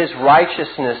His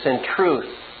righteousness and truth,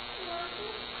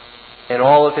 and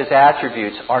all of His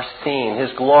attributes are seen,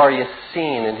 His glory is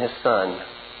seen in His Son.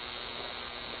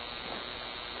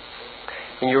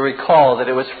 And you recall that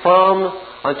it was from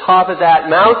on top of that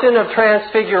mountain of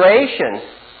transfiguration,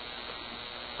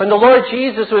 when the Lord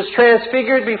Jesus was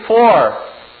transfigured before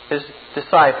His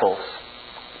disciples.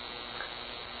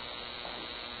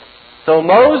 Though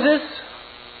Moses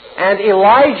and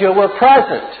Elijah were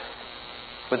present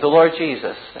with the Lord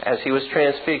Jesus as He was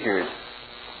transfigured,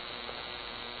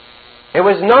 it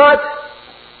was not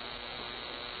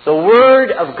the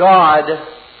Word of God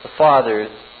the Father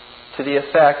to the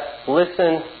effect,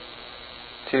 listen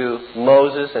to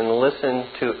Moses and listen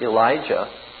to Elijah,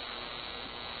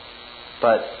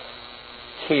 but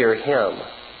hear Him,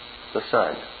 the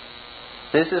Son.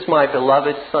 This is my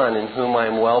beloved Son in whom I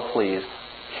am well pleased.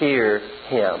 Hear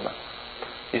Him.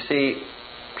 You see,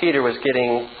 Peter was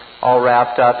getting all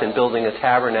wrapped up in building a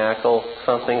tabernacle,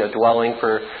 something, a dwelling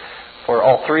for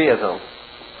all three of them.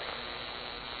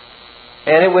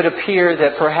 And it would appear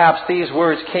that perhaps these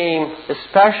words came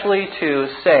especially to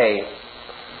say,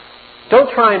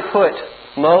 don't try and put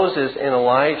Moses and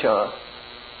Elijah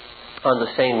on the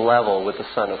same level with the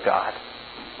Son of God.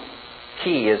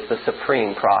 He is the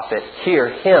supreme prophet. Hear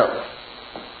Him.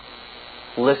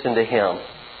 Listen to Him.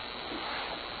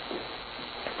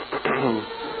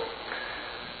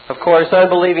 Of course,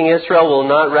 unbelieving Israel will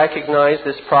not recognize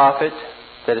this prophet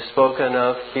that is spoken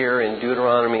of here in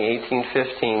Deuteronomy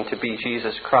 18:15 to be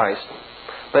Jesus Christ.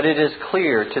 But it is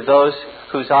clear to those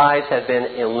whose eyes have been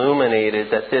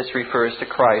illuminated that this refers to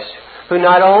Christ, who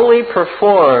not only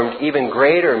performed even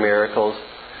greater miracles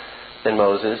than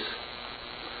Moses.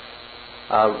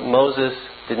 Moses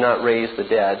did not raise the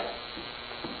dead.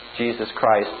 Jesus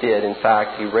Christ did. In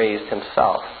fact, He raised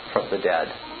Himself from the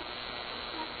dead.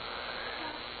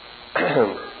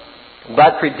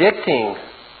 But predicting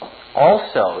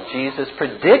also, Jesus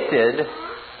predicted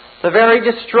the very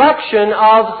destruction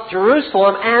of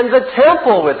Jerusalem and the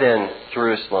temple within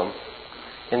Jerusalem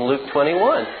in Luke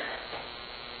 21.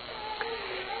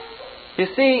 You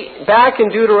see, back in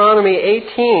Deuteronomy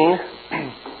 18,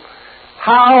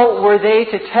 how were they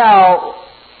to tell,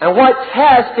 and what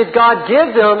test did God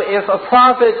give them if a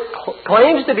prophet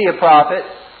claims to be a prophet,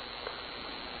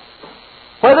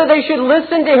 whether they should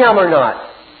listen to him or not?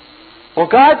 Well,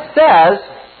 God says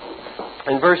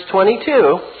in verse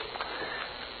 22,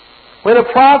 when a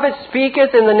prophet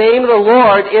speaketh in the name of the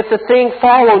Lord, if the thing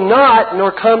follow not,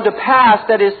 nor come to pass,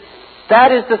 that is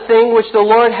the thing which the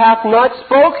Lord hath not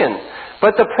spoken.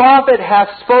 But the prophet hath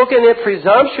spoken it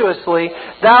presumptuously,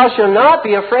 thou shalt not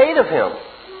be afraid of him.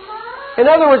 In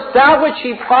other words, that which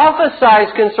he prophesies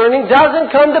concerning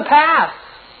doesn't come to pass.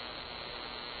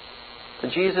 But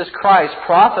Jesus Christ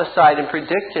prophesied and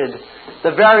predicted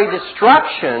the very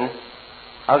destruction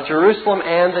of Jerusalem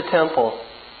and the temple.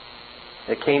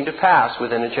 It came to pass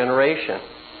within a generation.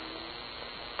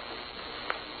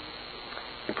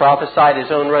 He prophesied His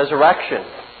own resurrection.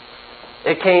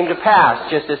 It came to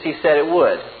pass just as He said it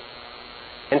would.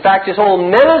 In fact, His whole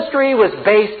ministry was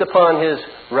based upon His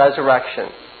resurrection.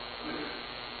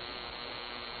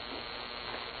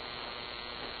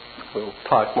 We'll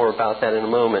talk more about that in a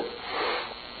moment.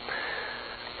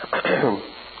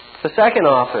 The second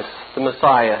office the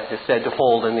Messiah is said to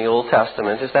hold in the Old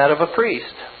Testament is that of a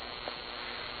priest.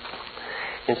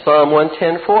 In Psalm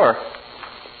 110:4,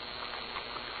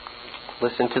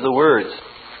 listen to the words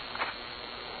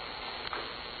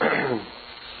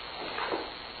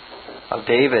of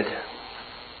David,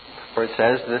 where it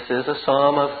says, this is a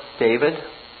psalm of David.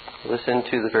 Listen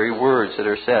to the very words that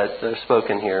are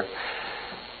spoken here.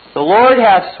 The Lord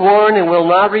hath sworn and will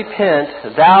not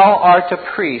repent, thou art a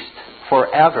priest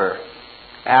forever,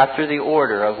 after the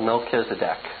order of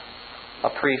Melchizedek. A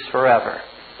priest forever,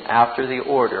 after the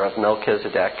order of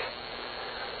Melchizedek.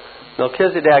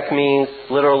 Melchizedek means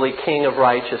literally king of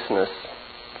righteousness.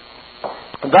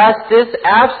 Thus, this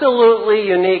absolutely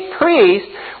unique priest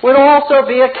would also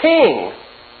be a king.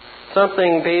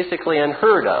 Something basically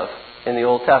unheard of in the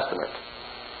Old Testament.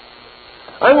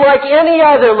 unlike any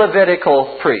other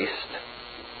Levitical priest.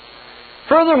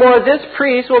 Furthermore, this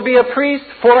priest will be a priest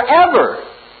forever,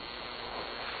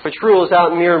 which rules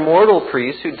out mere mortal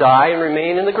priests who die and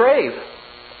remain in the grave.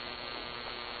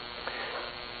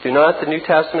 Do not the New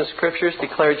Testament Scriptures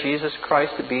declare Jesus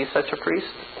Christ to be such a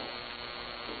priest?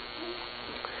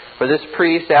 For this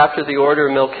priest, after the order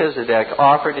of Melchizedek,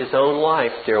 offered his own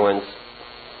life, dear ones,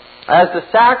 as the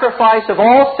sacrifice of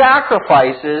all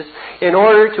sacrifices in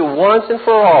order to once and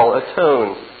for all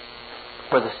atone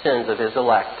for the sins of his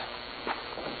elect.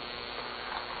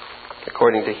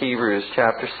 According to Hebrews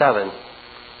chapter 7,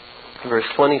 verse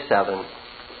 27,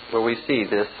 where we see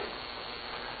this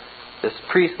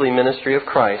priestly ministry of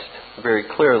Christ very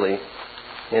clearly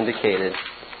indicated.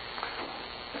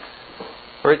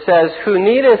 Where it says, who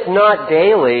needeth not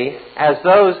daily as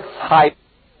those high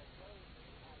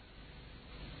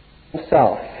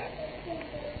himself.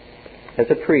 As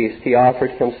a priest, he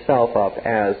offered himself up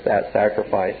as that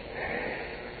sacrifice.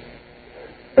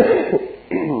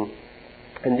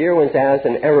 And dear ones, as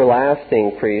an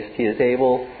everlasting priest, he is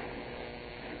able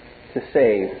to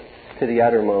save to the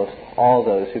uttermost all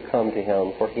those who come to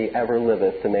him, for he ever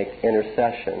liveth to make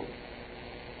intercession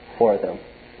for them.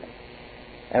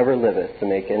 Ever liveth to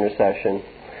make intercession,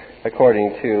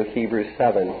 according to Hebrews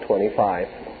 7:25.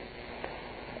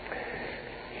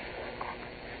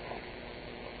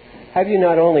 Have you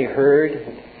not only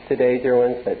heard today, dear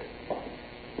ones, that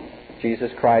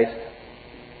Jesus Christ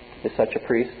is such a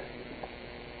priest?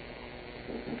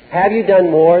 Have you done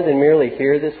more than merely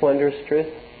hear this wondrous truth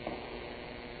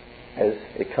as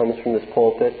it comes from this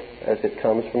pulpit, as it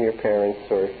comes from your parents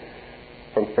or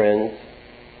from friends?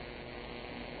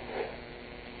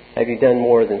 Have you done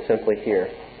more than simply hear?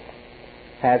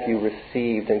 Have you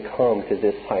received and come to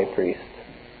this high priest?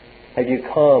 Have you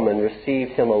come and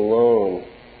received him alone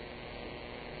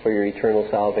for your eternal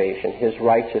salvation, his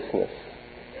righteousness,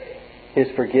 his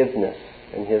forgiveness,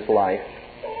 and his life?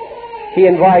 He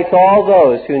invites all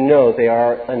those who know they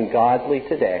are ungodly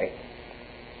today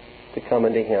to come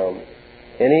unto him.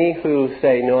 Any who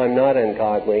say, no, I'm not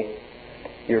ungodly,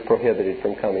 you're prohibited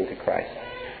from coming to Christ.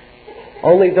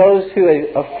 Only those who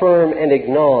affirm and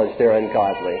acknowledge they're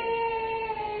ungodly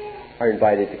are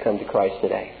invited to come to Christ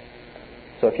today.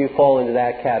 So if you fall into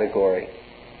that category,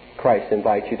 Christ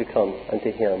invites you to come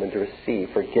unto him and to receive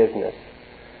forgiveness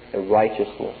and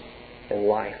righteousness and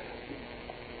life.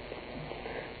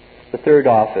 The third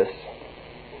office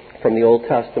from the Old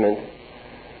Testament,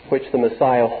 which the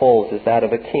Messiah holds, is that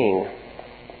of a king.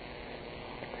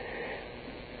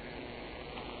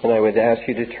 And I would ask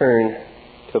you to turn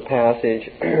to a passage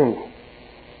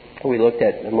we looked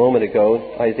at a moment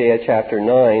ago, Isaiah chapter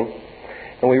 9.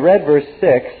 And we read verse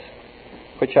 6,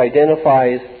 which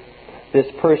identifies this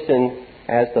person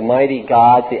as the mighty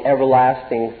God, the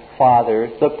everlasting Father,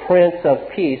 the Prince of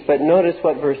Peace. But notice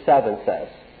what verse 7 says.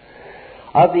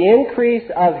 Of the increase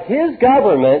of his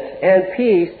government and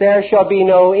peace there shall be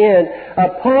no end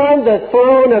upon the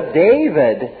throne of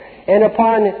David and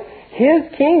upon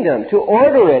his kingdom, to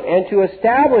order it and to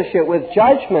establish it with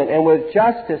judgment and with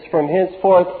justice from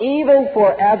henceforth, even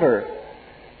forever.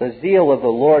 The zeal of the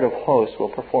Lord of hosts will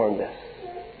perform this.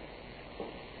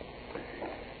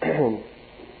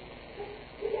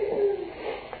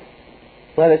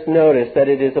 Let us notice that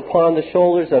it is upon the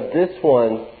shoulders of this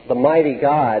one, the mighty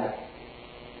God,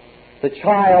 the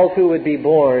child who would be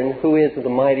born, who is the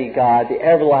mighty God, the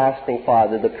everlasting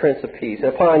Father, the Prince of Peace.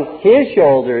 Upon his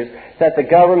shoulders that the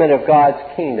government of God's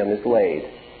kingdom is laid.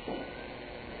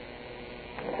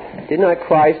 Did not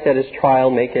Christ at his trial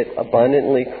make it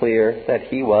abundantly clear that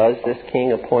he was this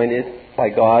king appointed by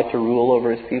God to rule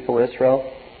over his people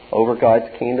Israel, over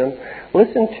God's kingdom?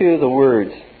 Listen to the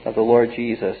words of the Lord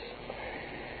Jesus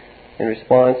in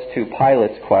response to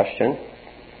Pilate's question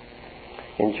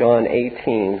in John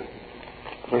 18,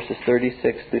 verses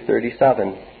 36 through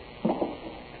 37.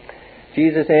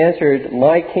 Jesus answered,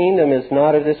 my kingdom is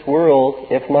not of this world.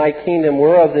 If my kingdom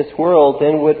were of this world,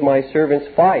 then would my servants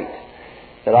fight,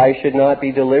 that I should not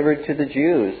be delivered to the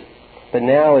Jews. But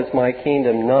now is my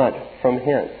kingdom not from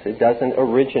hence. It doesn't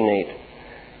originate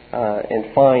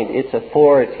and find its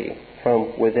authority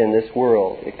from within this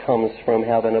world. It comes from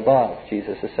heaven above,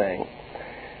 Jesus is saying.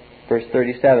 Verse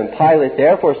 37, Pilate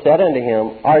therefore said unto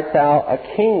him, art thou a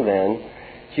king then?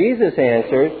 Jesus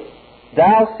answered,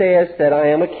 thou sayest that I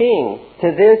am a king.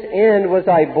 To this end was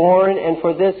I born, and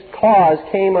for this cause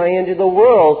came I into the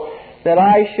world, that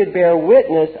I should bear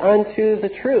witness unto the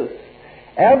truth.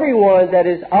 Everyone that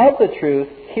is of the truth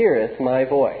heareth my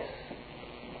voice.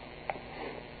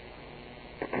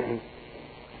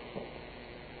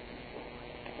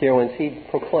 Here, when he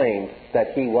proclaimed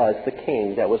that he was the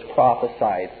king that was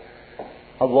prophesied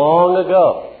long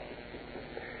ago.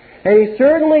 And he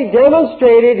certainly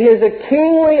demonstrated his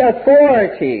kingly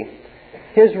authority,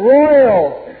 his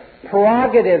royal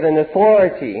prerogative and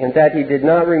authority, and that he did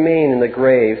not remain in the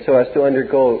grave so as to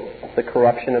undergo the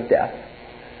corruption of death,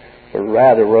 but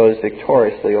rather rose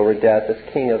victoriously over death as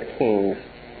King of Kings,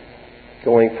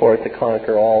 going forth to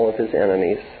conquer all of his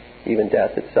enemies, even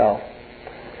death itself.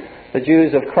 The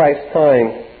Jews of Christ's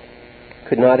time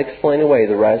could not explain away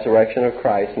the resurrection of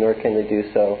Christ, nor can they do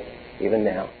so even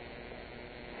now.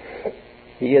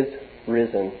 He is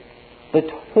risen. The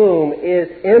tomb is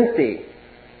empty.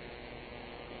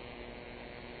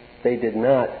 They did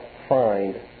not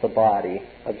find the body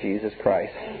of Jesus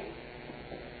Christ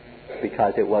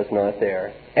because it was not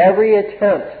there. Every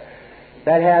attempt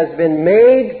that has been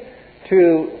made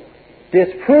to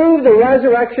disprove the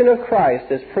resurrection of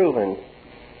Christ is proven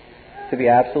to be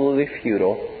absolutely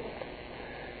futile.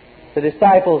 The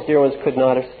disciples, dear ones, could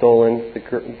not have stolen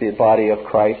the body of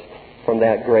Christ from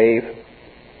that grave,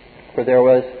 for there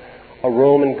was a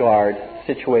Roman guard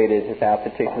situated at that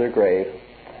particular grave.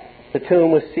 The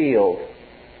tomb was sealed.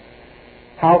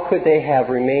 How could they have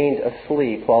remained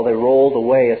asleep while they rolled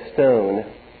away a stone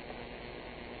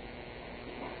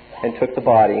and took the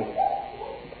body?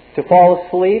 To fall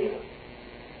asleep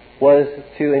was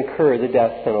to incur the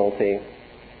death penalty.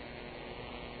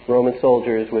 Roman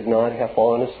soldiers would not have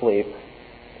fallen asleep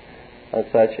on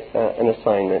such an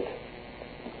assignment.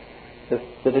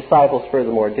 The disciples,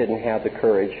 furthermore, didn't have the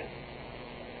courage.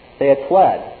 They had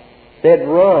fled. They had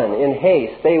run in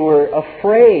haste. They were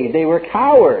afraid. They were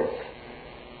cowards.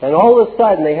 And all of a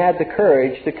sudden they had the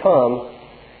courage to come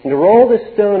and to roll the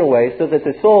stone away so that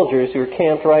the soldiers who were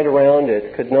camped right around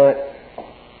it could not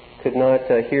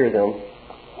hear them.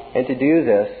 And to do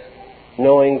this,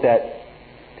 knowing that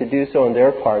to do so on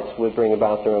their parts would bring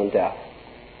about their own death.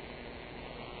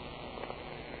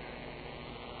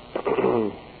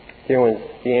 Dear ones,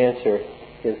 the answer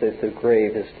is that the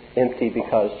grave is empty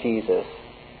because Jesus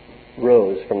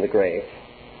rose from the grave.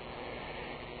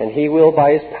 And he will,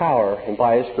 by his power and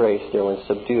by his grace, dear ones,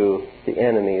 subdue the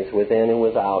enemies within and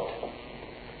without.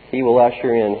 He will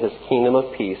usher in his kingdom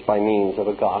of peace by means of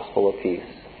a gospel of peace.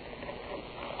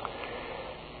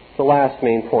 The last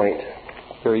main point,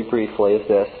 very briefly, is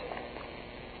this.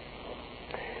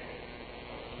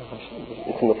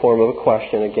 It's in the form of a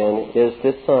question again. Is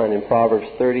this Son in Proverbs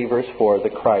 30, verse 4, the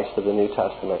Christ of the New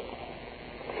Testament?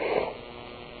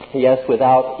 Yes,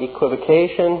 without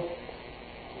equivocation,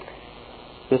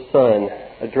 this Son,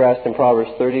 addressed in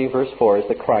Proverbs 30, verse 4, is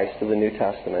the Christ of the New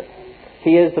Testament.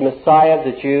 He is the Messiah of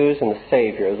the Jews and the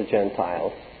Savior of the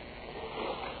Gentiles.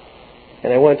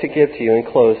 And I want to give to you in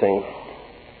closing,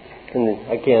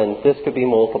 and again, this could be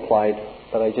multiplied,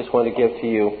 but I just want to give to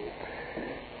you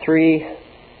 3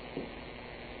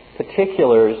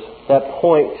 particulars that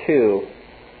point to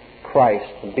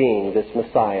Christ being this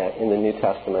Messiah in the New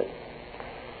Testament.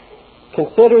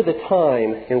 Consider the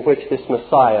time in which this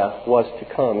Messiah was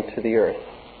to come to the earth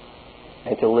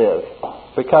and to live,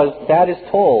 because that is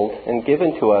told and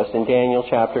given to us in Daniel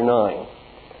chapter 9,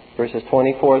 verses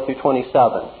 24 through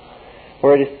 27,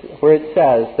 where it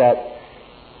says that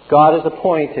God has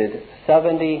appointed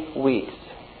 70 weeks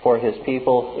for his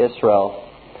people Israel,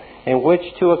 in which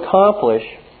to accomplish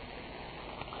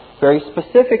very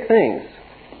specific things.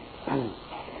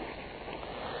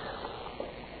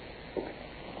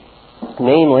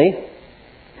 Namely,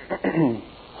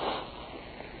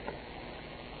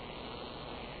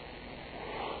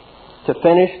 to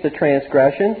finish the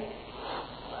transgression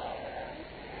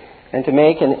and to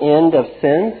make an end of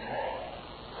sins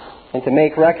and to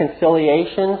make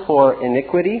reconciliation for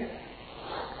iniquity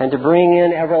and to bring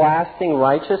in everlasting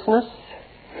righteousness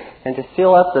and to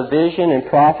seal up the vision and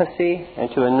prophecy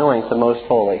and to anoint the most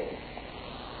holy.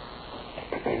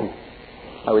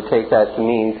 I would take that to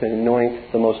mean to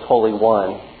anoint the most holy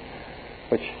one,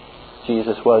 which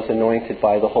Jesus was anointed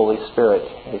by the Holy Spirit,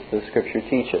 as the Scripture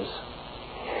teaches.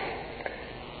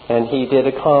 And he did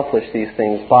accomplish these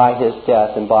things by his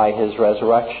death and by his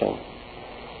resurrection.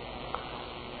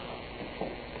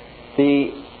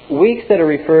 The weeks that are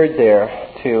referred there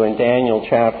to in Daniel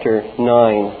chapter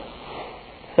 9,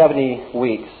 70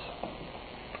 weeks,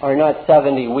 are not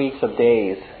 70 weeks of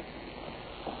days.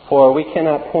 For we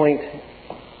cannot point,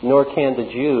 nor can the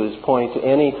Jews point to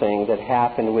anything that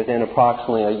happened within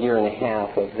approximately a year and a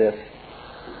half of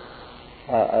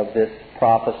this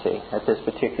prophecy at this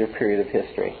particular period of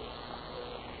history.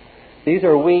 These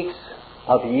are weeks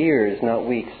of years, not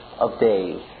weeks of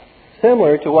days.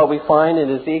 Similar to what we find in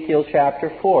Ezekiel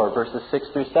chapter 4, verses 6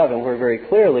 through 7, where very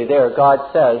clearly there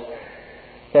God says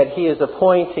that he is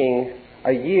appointing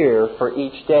a year for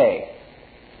each day.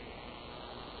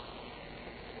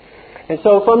 And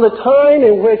so from the time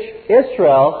in which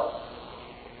Israel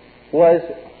was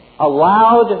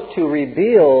allowed to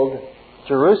rebuild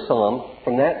Jerusalem,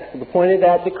 from the point of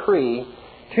that decree,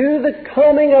 to the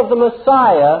coming of the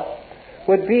Messiah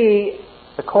would be,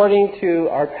 according to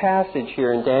our passage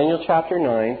here in Daniel chapter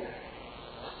 9,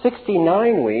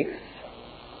 69 weeks.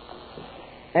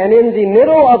 And in the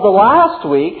middle of the last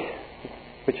week,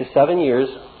 which is 7 years,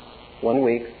 1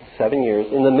 week, 7 years,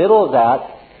 in the middle of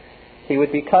that, he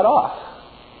would be cut off,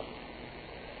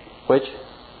 which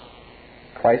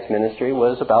Christ's ministry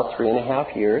was about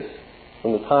 3.5 years.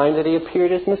 From the time that he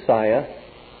appeared as Messiah,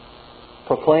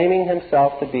 proclaiming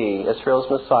himself to be Israel's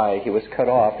Messiah, he was cut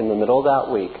off in the middle of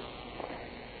that week,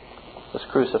 was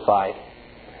crucified.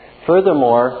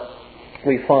 Furthermore,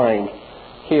 we find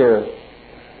here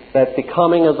that the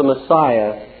coming of the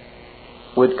Messiah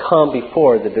would come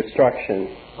before the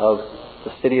destruction of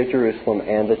the city of Jerusalem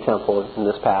and the temple in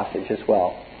this passage as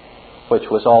well, which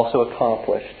was also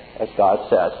accomplished, as God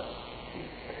said.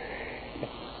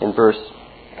 In verse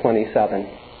 27,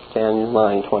 Daniel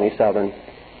 9:27.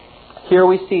 Here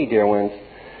we see, dear ones,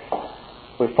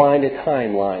 we find a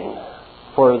timeline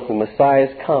for the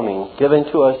Messiah's coming given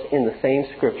to us in the same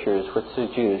scriptures which the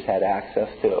Jews had access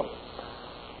to.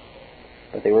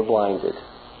 But they were blinded.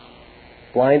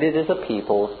 Blinded as a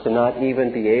people to not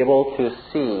even be able to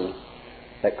see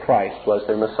that Christ was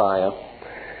their Messiah.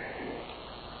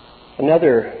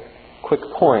 Another quick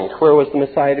point. Where was the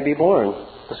Messiah to be born?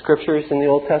 The scriptures in the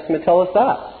Old Testament tell us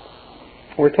that.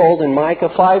 We're told in Micah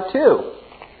 5:2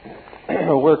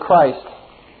 where Christ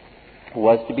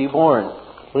was to be born.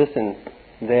 Listen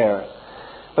there.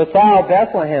 But thou,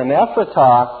 Bethlehem,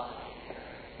 Ephratah,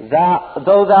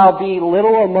 though thou be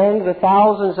little among the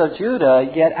thousands of Judah,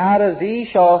 yet out of thee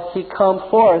shall he come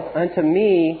forth unto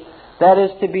me that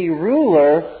is to be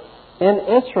ruler in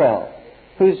Israel,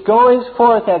 whose goings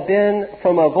forth have been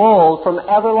from of old, from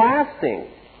everlasting.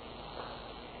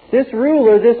 This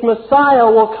ruler, this Messiah,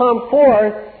 will come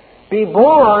forth, be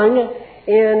born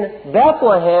in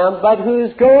Bethlehem, but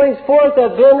whose goings forth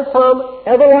have been from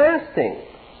everlasting.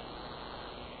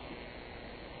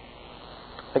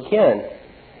 Again,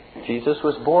 Jesus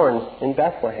was born in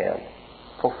Bethlehem,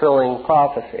 fulfilling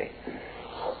prophecy.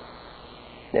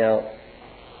 Now,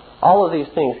 all of these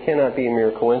things cannot be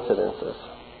mere coincidences.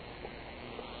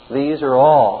 These are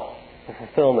all the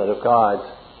fulfillment of God's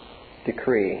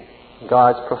decree,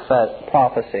 God's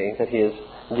prophecy that He has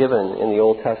given in the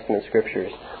Old Testament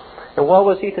Scriptures. And what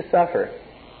was He to suffer?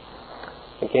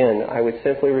 Again, I would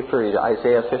simply refer you to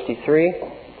Isaiah 53,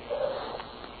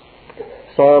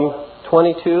 Psalm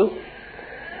 22,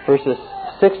 verses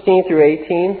 16 through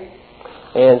 18,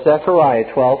 and Zechariah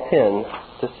 12:10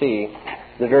 to see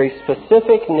the very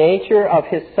specific nature of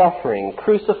His suffering,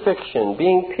 crucifixion,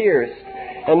 being pierced,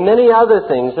 and many other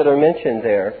things that are mentioned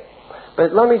there.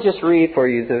 But let me just read for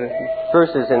you the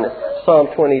verses in Psalm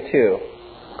 22,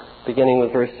 beginning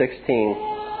with verse 16.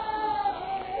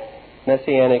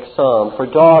 Messianic Psalm. For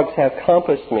dogs have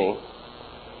compassed me.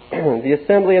 The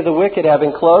assembly of the wicked have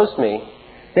enclosed me.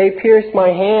 They pierced my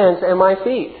hands and my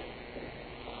feet.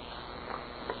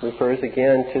 Refers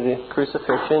again to the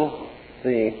crucifixion,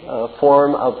 the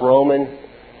form of Roman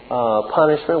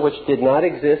punishment which did not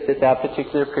exist at that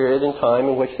particular period in time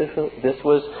in which this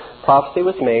prophecy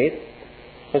was made.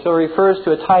 And so it refers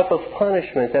to a type of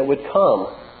punishment that would come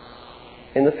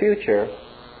in the future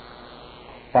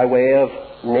by way of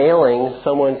nailing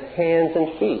someone's hands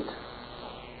and feet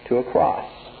to a cross.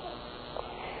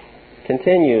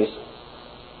 Continues,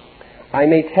 I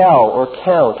may tell or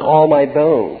count all my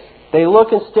bones. They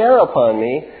look and stare upon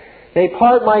me. They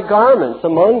part my garments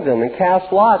among them and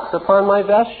cast lots upon my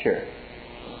vesture.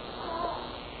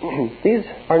 These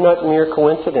are not mere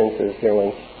coincidences, dear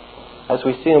ones, as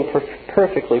we see them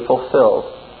perfectly fulfilled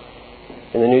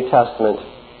in the New Testament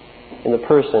in the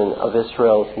person of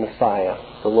Israel's Messiah,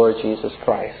 the Lord Jesus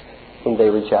Christ, whom they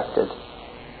rejected,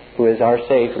 who is our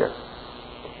Savior.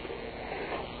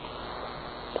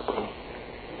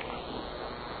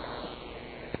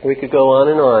 We could go on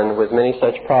and on with many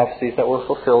such prophecies that were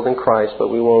fulfilled in Christ, but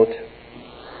we won't.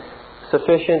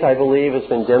 Sufficient, I believe, has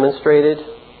been demonstrated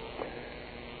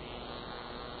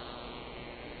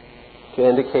to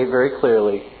indicate very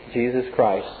clearly Jesus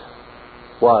Christ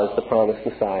was the promised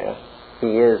Messiah.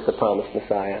 He is the promised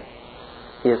Messiah.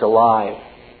 He is alive.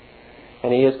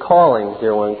 And He is calling,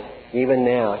 dear ones, even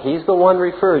now. He's the one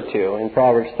referred to in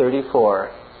Proverbs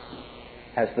 34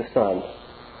 as the Son.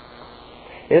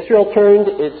 Israel turned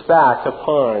its back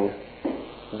upon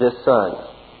this Son,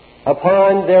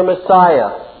 upon their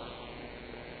Messiah,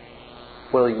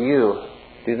 will you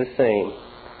do the same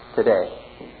today?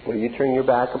 Will you turn your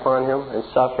back upon him and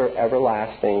suffer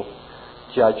everlasting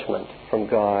judgment from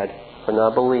God for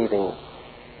not believing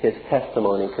his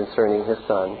testimony concerning his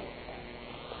Son?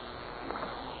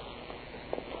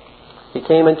 He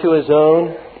came into his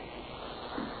own,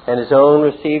 and his own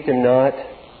received him not.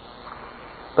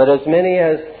 But as many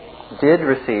as did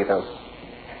receive him,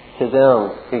 to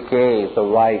them he gave the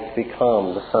right to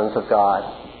become the sons of God,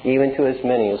 even to as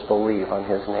many as believe on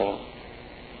his name.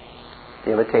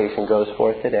 The invitation goes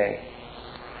forth today.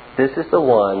 This is the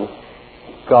one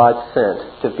God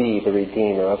sent to be the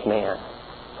Redeemer of man.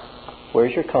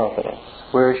 Where's your confidence?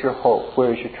 Where is your hope?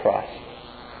 Where is your trust?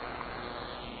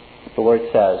 The Lord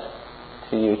says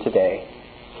to you today,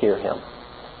 hear him.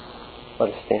 Let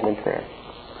us stand in prayer.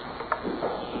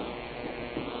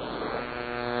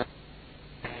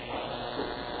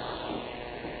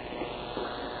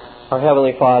 Our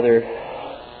Heavenly Father,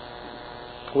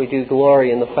 we do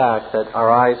glory in the fact that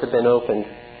our eyes have been opened,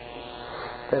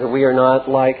 that we are not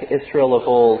like Israel of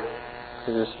old,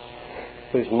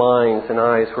 whose minds and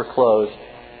eyes were closed.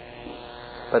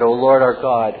 But, O Lord our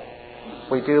God,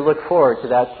 we do look forward to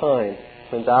that time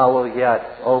when Thou will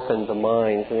yet open the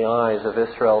minds and the eyes of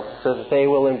Israel so that they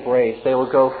will embrace, they will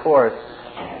go forth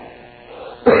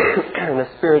and the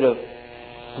spirit of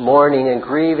mourning and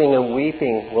grieving and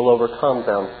weeping will overcome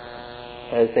them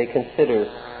as they consider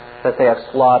that they have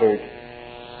slaughtered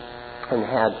and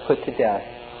had put to death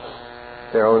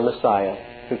their own Messiah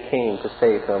who came to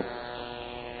save them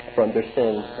from their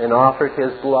sins and offered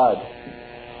his blood,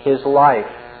 his life,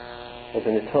 as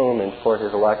an atonement for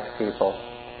his elect people.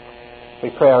 We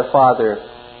pray, our Father,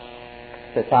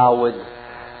 that Thou would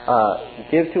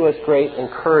give to us great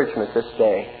encouragement this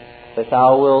day, that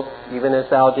Thou wilt, even as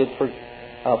Thou did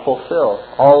fulfill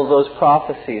all of those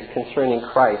prophecies concerning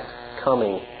Christ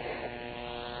coming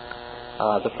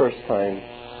the first time,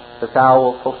 that Thou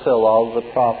wilt fulfill all of the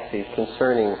prophecies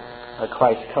concerning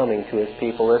Christ coming to his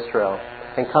people Israel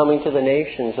and coming to the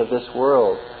nations of this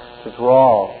world to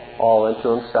draw all unto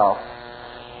himself.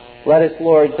 Let us,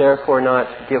 Lord, therefore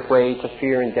not give way to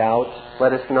fear and doubt.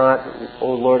 Let us not, O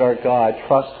Lord our God,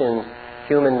 trust in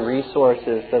human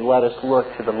resources, but let us look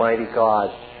to the mighty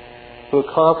God who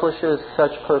accomplishes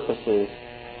such purposes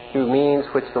through means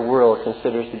which the world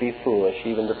considers to be foolish,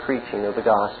 even the preaching of the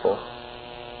gospel.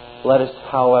 Let us,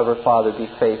 however, Father, be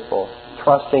faithful,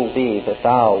 trusting Thee that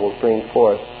Thou wilt bring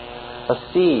forth a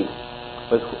seed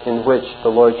in which the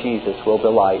Lord Jesus will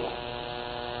delight.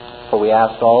 For we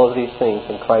ask all of these things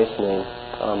in Christ's name.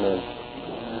 Amen.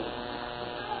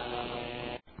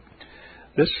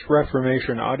 This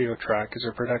Reformation audio track is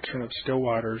a production of Still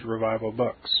Waters Revival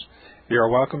Books. You are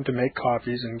welcome to make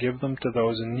copies and give them to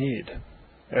those in need.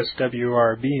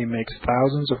 SWRB makes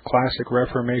thousands of classic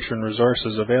Reformation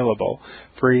resources available,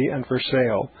 free and for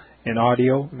sale, in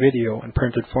audio, video, and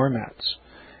printed formats.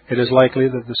 It is likely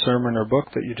that the sermon or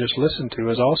book that you just listened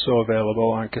to is also available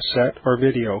on cassette or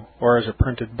video, or as a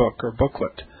printed book or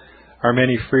booklet. Our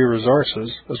many free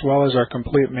resources, as well as our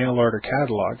complete mail-order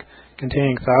catalog,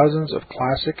 containing thousands of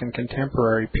classic and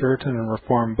contemporary Puritan and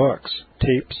Reformed books,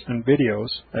 tapes, and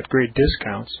videos at great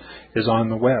discounts, is on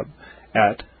the web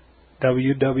at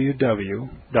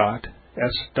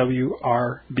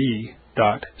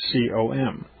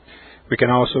www.swrb.com. We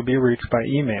can also be reached by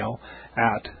email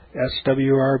at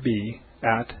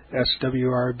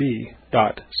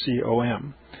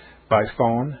swrb@swrb.com, by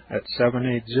phone at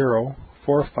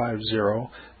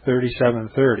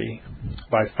 780-450-3730,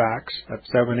 by fax at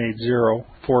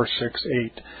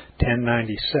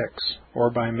 780-468-1096, or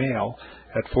by mail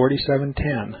at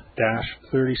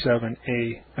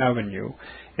 4710-37A Avenue,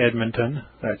 Edmonton,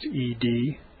 that's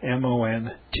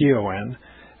Edmonton,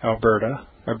 Alberta,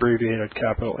 abbreviated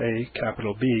capital A,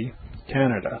 capital B,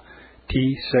 Canada,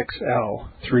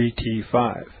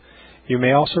 T6L3T5. You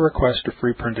may also request a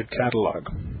free printed catalog.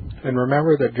 And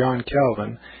remember that John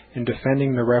Calvin, in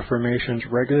defending the Reformation's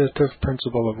regulative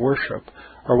principle of worship,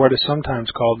 or what is sometimes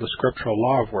called the scriptural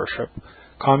law of worship,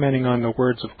 commenting on the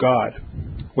words of God,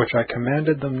 which I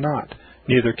commanded them not,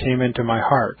 neither came into my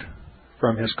heart,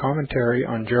 from his commentary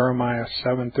on Jeremiah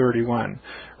 7:31,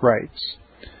 writes,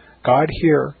 God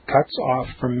here cuts off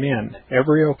from men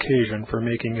every occasion for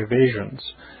making evasions,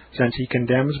 since he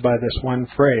condemns by this one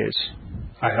phrase,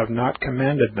 I have not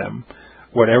commanded them,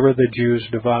 whatever the Jews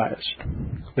devised.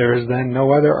 There is then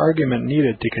no other argument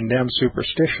needed to condemn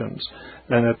superstitions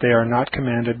than that they are not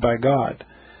commanded by God.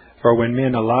 For when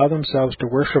men allow themselves to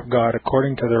worship God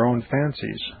according to their own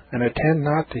fancies, and attend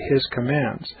not to his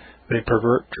commands, they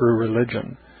pervert true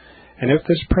religion. And if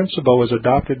this principle was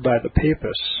adopted by the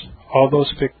papists, all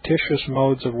those fictitious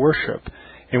modes of worship,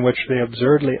 in which they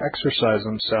absurdly exercise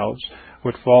themselves,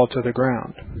 would fall to the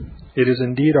ground. It is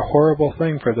indeed a horrible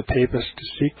thing for the papists to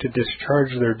seek to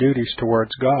discharge their duties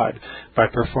towards God by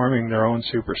performing their own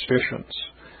superstitions.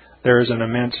 There is an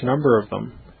immense number of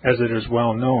them, as it is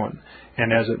well known,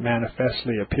 and as it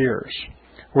manifestly appears.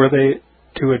 Were they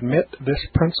to admit this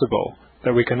principle,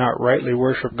 that we cannot rightly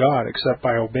worship God except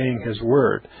by obeying His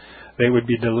word, they would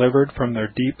be delivered from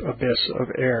their deep abyss of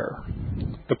error.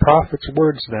 The prophet's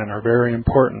words, then, are very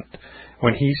important,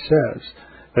 when he says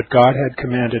that God had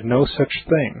commanded no such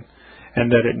thing,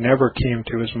 and that it never came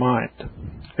to his mind,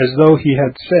 as though he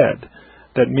had said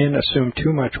that men assume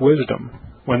too much wisdom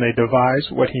when they devise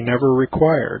what he never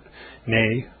required,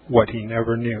 nay, what he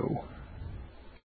never knew.